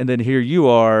 Yeah. And then here you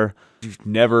are.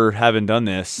 Never having done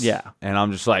this. Yeah. And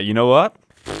I'm just like, you know what?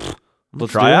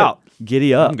 Let's try out.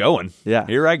 Giddy up. I'm going. Yeah.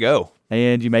 Here I go.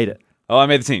 And you made it. Oh, I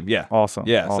made the team. Yeah. Awesome.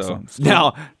 Yeah. Awesome. So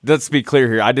now let's be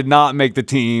clear here. I did not make the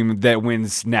team that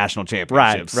wins national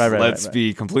championships. Right. Let's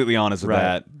be completely honest with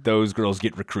that. Those girls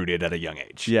get recruited at a young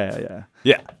age. Yeah.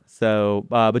 So,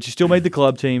 but you still made the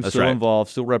club team, That's still right.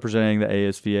 involved, still representing the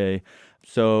ASVA.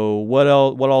 So what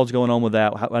all is going on with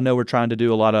that? I know we're trying to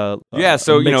do a lot of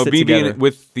so mix it being together.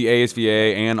 with the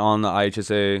ASVA and on the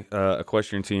IHSA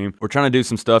equestrian team, we're trying to do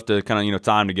some stuff to kind of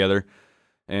tie them together.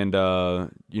 And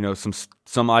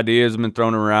some ideas have been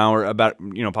thrown around about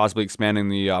possibly expanding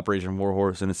the Operation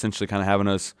Warhorse and essentially kind of having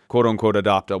us quote unquote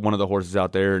adopt one of the horses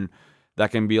out there, and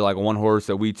that can be like one horse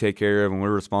that we take care of and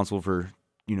we're responsible for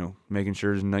making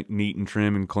sure it's neat and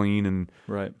trim and clean and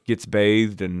gets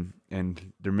bathed, and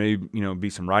there may be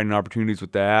some riding opportunities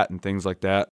with that and things like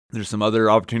that. There's some other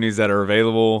opportunities that are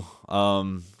available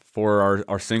for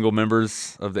our single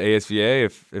members of the ASVA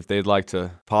if they'd like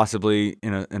to possibly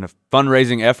in a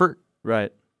fundraising effort.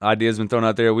 Right. Ideas been thrown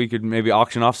out there. We could maybe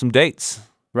auction off some dates.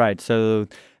 Right. So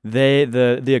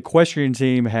the equestrian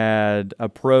team had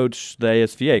approached the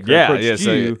ASVA.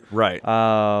 You, right.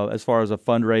 As far as a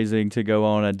fundraising to go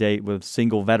on a date with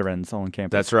single veterans on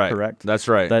campus. That's right. Correct. That's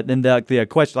right. Then the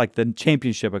equestrian, like the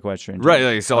championship equestrian team.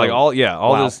 Right. So all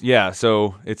wow. this. Yeah.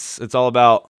 So it's all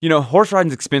about horse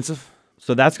riding's expensive.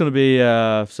 So that's going to be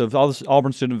so if all the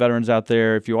Auburn student veterans out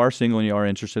there, if you are single and you are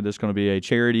interested, there's going to be a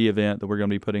charity event that we're going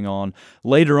to be putting on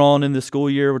later on in the school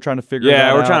year. We're trying to figure that out.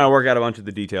 Yeah, we're trying to work out a bunch of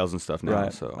the details and stuff now.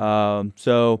 Right. So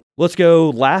so let's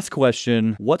go. Last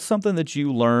question. What's something that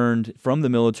you learned from the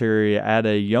military at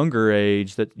a younger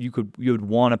age that you would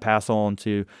want to pass on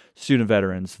to student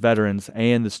veterans,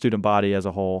 and the student body as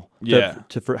a whole to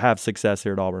have success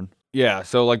here at Auburn? Yeah,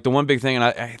 so like the one big thing, and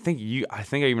I think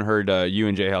I even heard you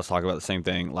and Jay House talk about the same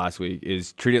thing last week,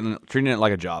 is treating it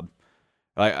like a job.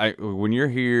 When you're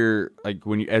here, like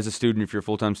when you as a student, if you're a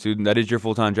full-time student, that is your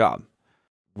full-time job.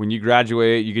 When you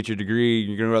graduate, you get your degree,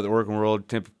 you're going to go out the working world.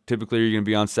 Typically, you're going to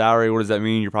be on salary. What does that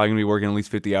mean? You're probably going to be working at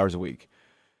least 50 hours a week.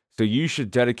 So you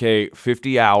should dedicate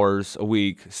 50 hours a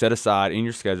week, set aside in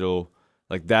your schedule.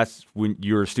 Like that's when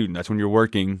you're a student. That's when you're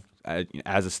working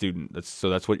as a student.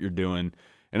 That's what you're doing.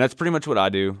 And that's pretty much what I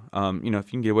do. If you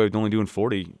can get away with only doing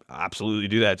 40, absolutely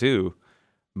do that too.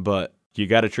 But you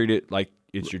got to treat it like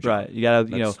it's your job. Right. You got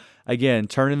to, again,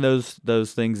 turning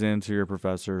those things into your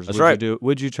professors. That's right.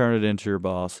 Would you turn it into your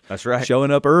boss? That's right. Showing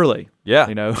up early.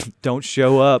 Yeah. Don't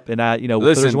show up. And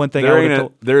listen, there's one thing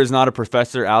there is not a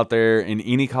professor out there in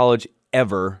any college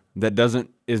ever that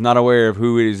is not aware of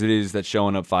who it is that's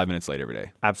showing up 5 minutes late every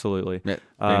day. Absolutely.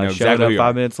 Yeah, showing up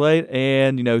 5 minutes late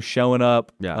and, showing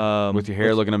up. With your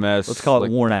hair looking a mess. Let's call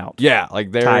it worn out. Yeah.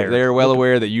 Like they're well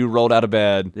aware that you rolled out of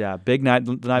bed. Yeah. Big night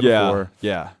the night before.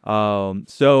 Yeah.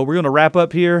 So we're going to wrap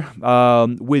up here.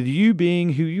 With you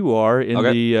being who you are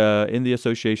in the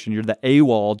association, you're the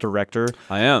AWOL director.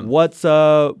 I am.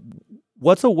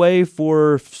 What's a way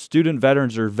for student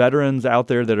veterans or veterans out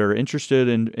there that are interested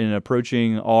in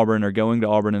approaching Auburn or going to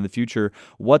Auburn in the future?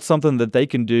 What's something that they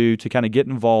can do to kind of get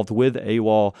involved with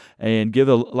AWOL and give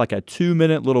a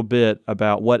 2-minute little bit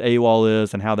about what AWOL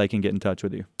is and how they can get in touch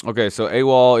with you? Okay, so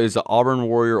AWOL is the Auburn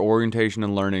Warrior Orientation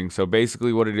and Learning. So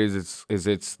basically what it is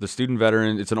it's the student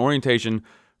veteran. It's an orientation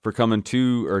for coming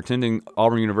to or attending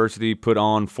Auburn University put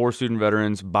on for student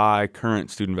veterans by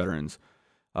current student veterans.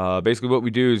 Basically what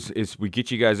we do is we get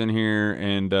you guys in here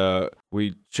and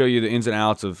we show you the ins and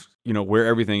outs of where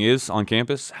everything is on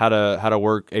campus, how to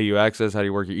work AU Access, how do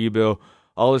you work your e-bill,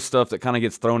 all this stuff that kind of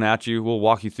gets thrown at you. We'll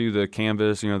walk you through the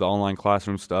Canvas, the online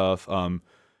classroom stuff,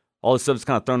 all this stuff that's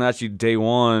kind of thrown at you day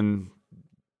one.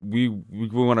 We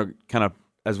want to kind of,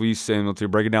 as we say in the military,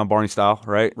 break it down Barney style,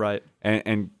 right? Right.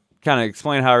 And kind of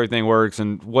explain how everything works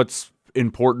and what's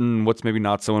important, what's maybe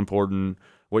not so important,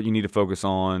 what you need to focus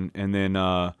on, and then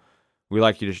we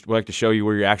like to show you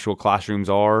where your actual classrooms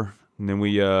are, and then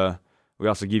we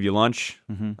also give you lunch.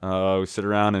 Mm-hmm. We sit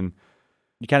around and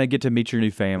you kind of get to meet your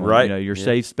new family, right? Your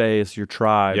safe space, your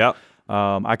tribe. Yep.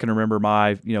 I can remember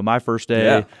my first day.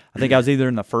 Yeah. I think I was either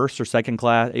in the first or second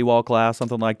class, AWOL class,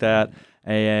 something like that.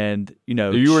 And,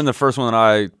 you were in the first one that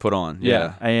I put on.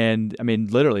 Yeah. And I mean,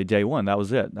 literally day one, that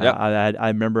was it. Yep. I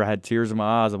remember I had tears in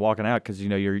my eyes of walking out because,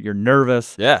 you're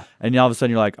nervous. Yeah. And all of a sudden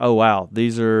you're like, oh, wow,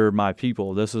 these are my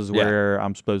people. This is where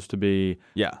I'm supposed to be.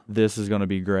 Yeah. This is going to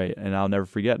be great. And I'll never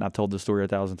forget. And I've told this story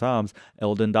 1,000 times.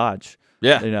 Eldon Dodge.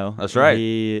 Yeah. That's right.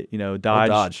 He,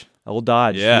 Dodge. Old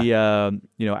Dodge. Yeah.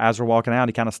 He, as we're walking out,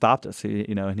 he kind of stopped us.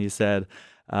 And he said,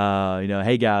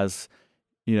 hey guys,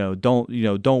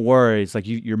 don't worry. It's like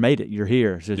you made it. You're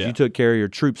here. It says you took care of your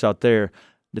troops out there.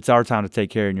 It's our time to take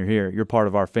care, and you're here. You're part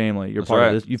of our family. You're part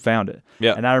of this. You found it.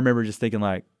 Yeah. And I remember just thinking,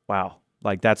 like, wow,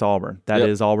 like that's Auburn. That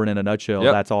is Auburn in a nutshell.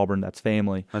 Yep. That's Auburn. That's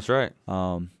family. That's right.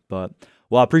 But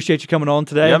I appreciate you coming on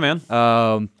today. Yeah, man.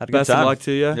 Had a best of luck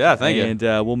to you. Yeah, thank you. And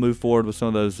we'll move forward with some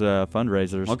of those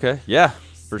fundraisers. Okay. Yeah,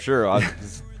 for sure.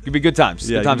 It's gonna be good times.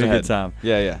 Yeah, good times ahead. Good time.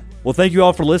 Yeah. Well, thank you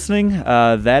all for listening.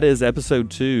 That is episode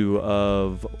 2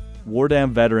 of War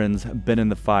Damn Veterans Been in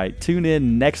the Fight. Tune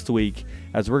in next week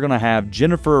as we're going to have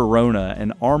Jennifer Arona,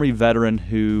 an Army veteran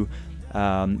who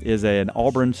is an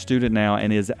Auburn student now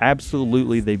and is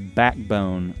absolutely the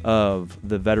backbone of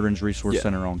the Veterans Resource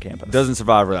Center on campus. Doesn't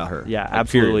survive without her. Yeah,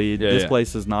 absolutely. This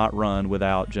place is not run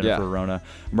without Jennifer Arona.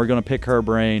 And we're going to pick her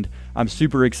brain. I'm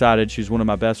super excited. She's one of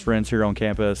my best friends here on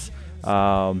campus.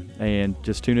 And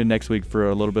just tune in next week for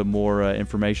a little bit more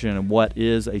information on what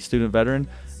is a student veteran.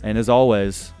 And as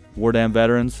always, War Damn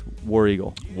Veterans, War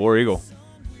Eagle. War Eagle.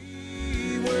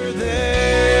 We were there.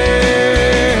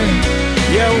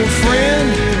 Yeah, old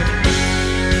friend,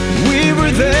 we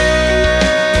were there.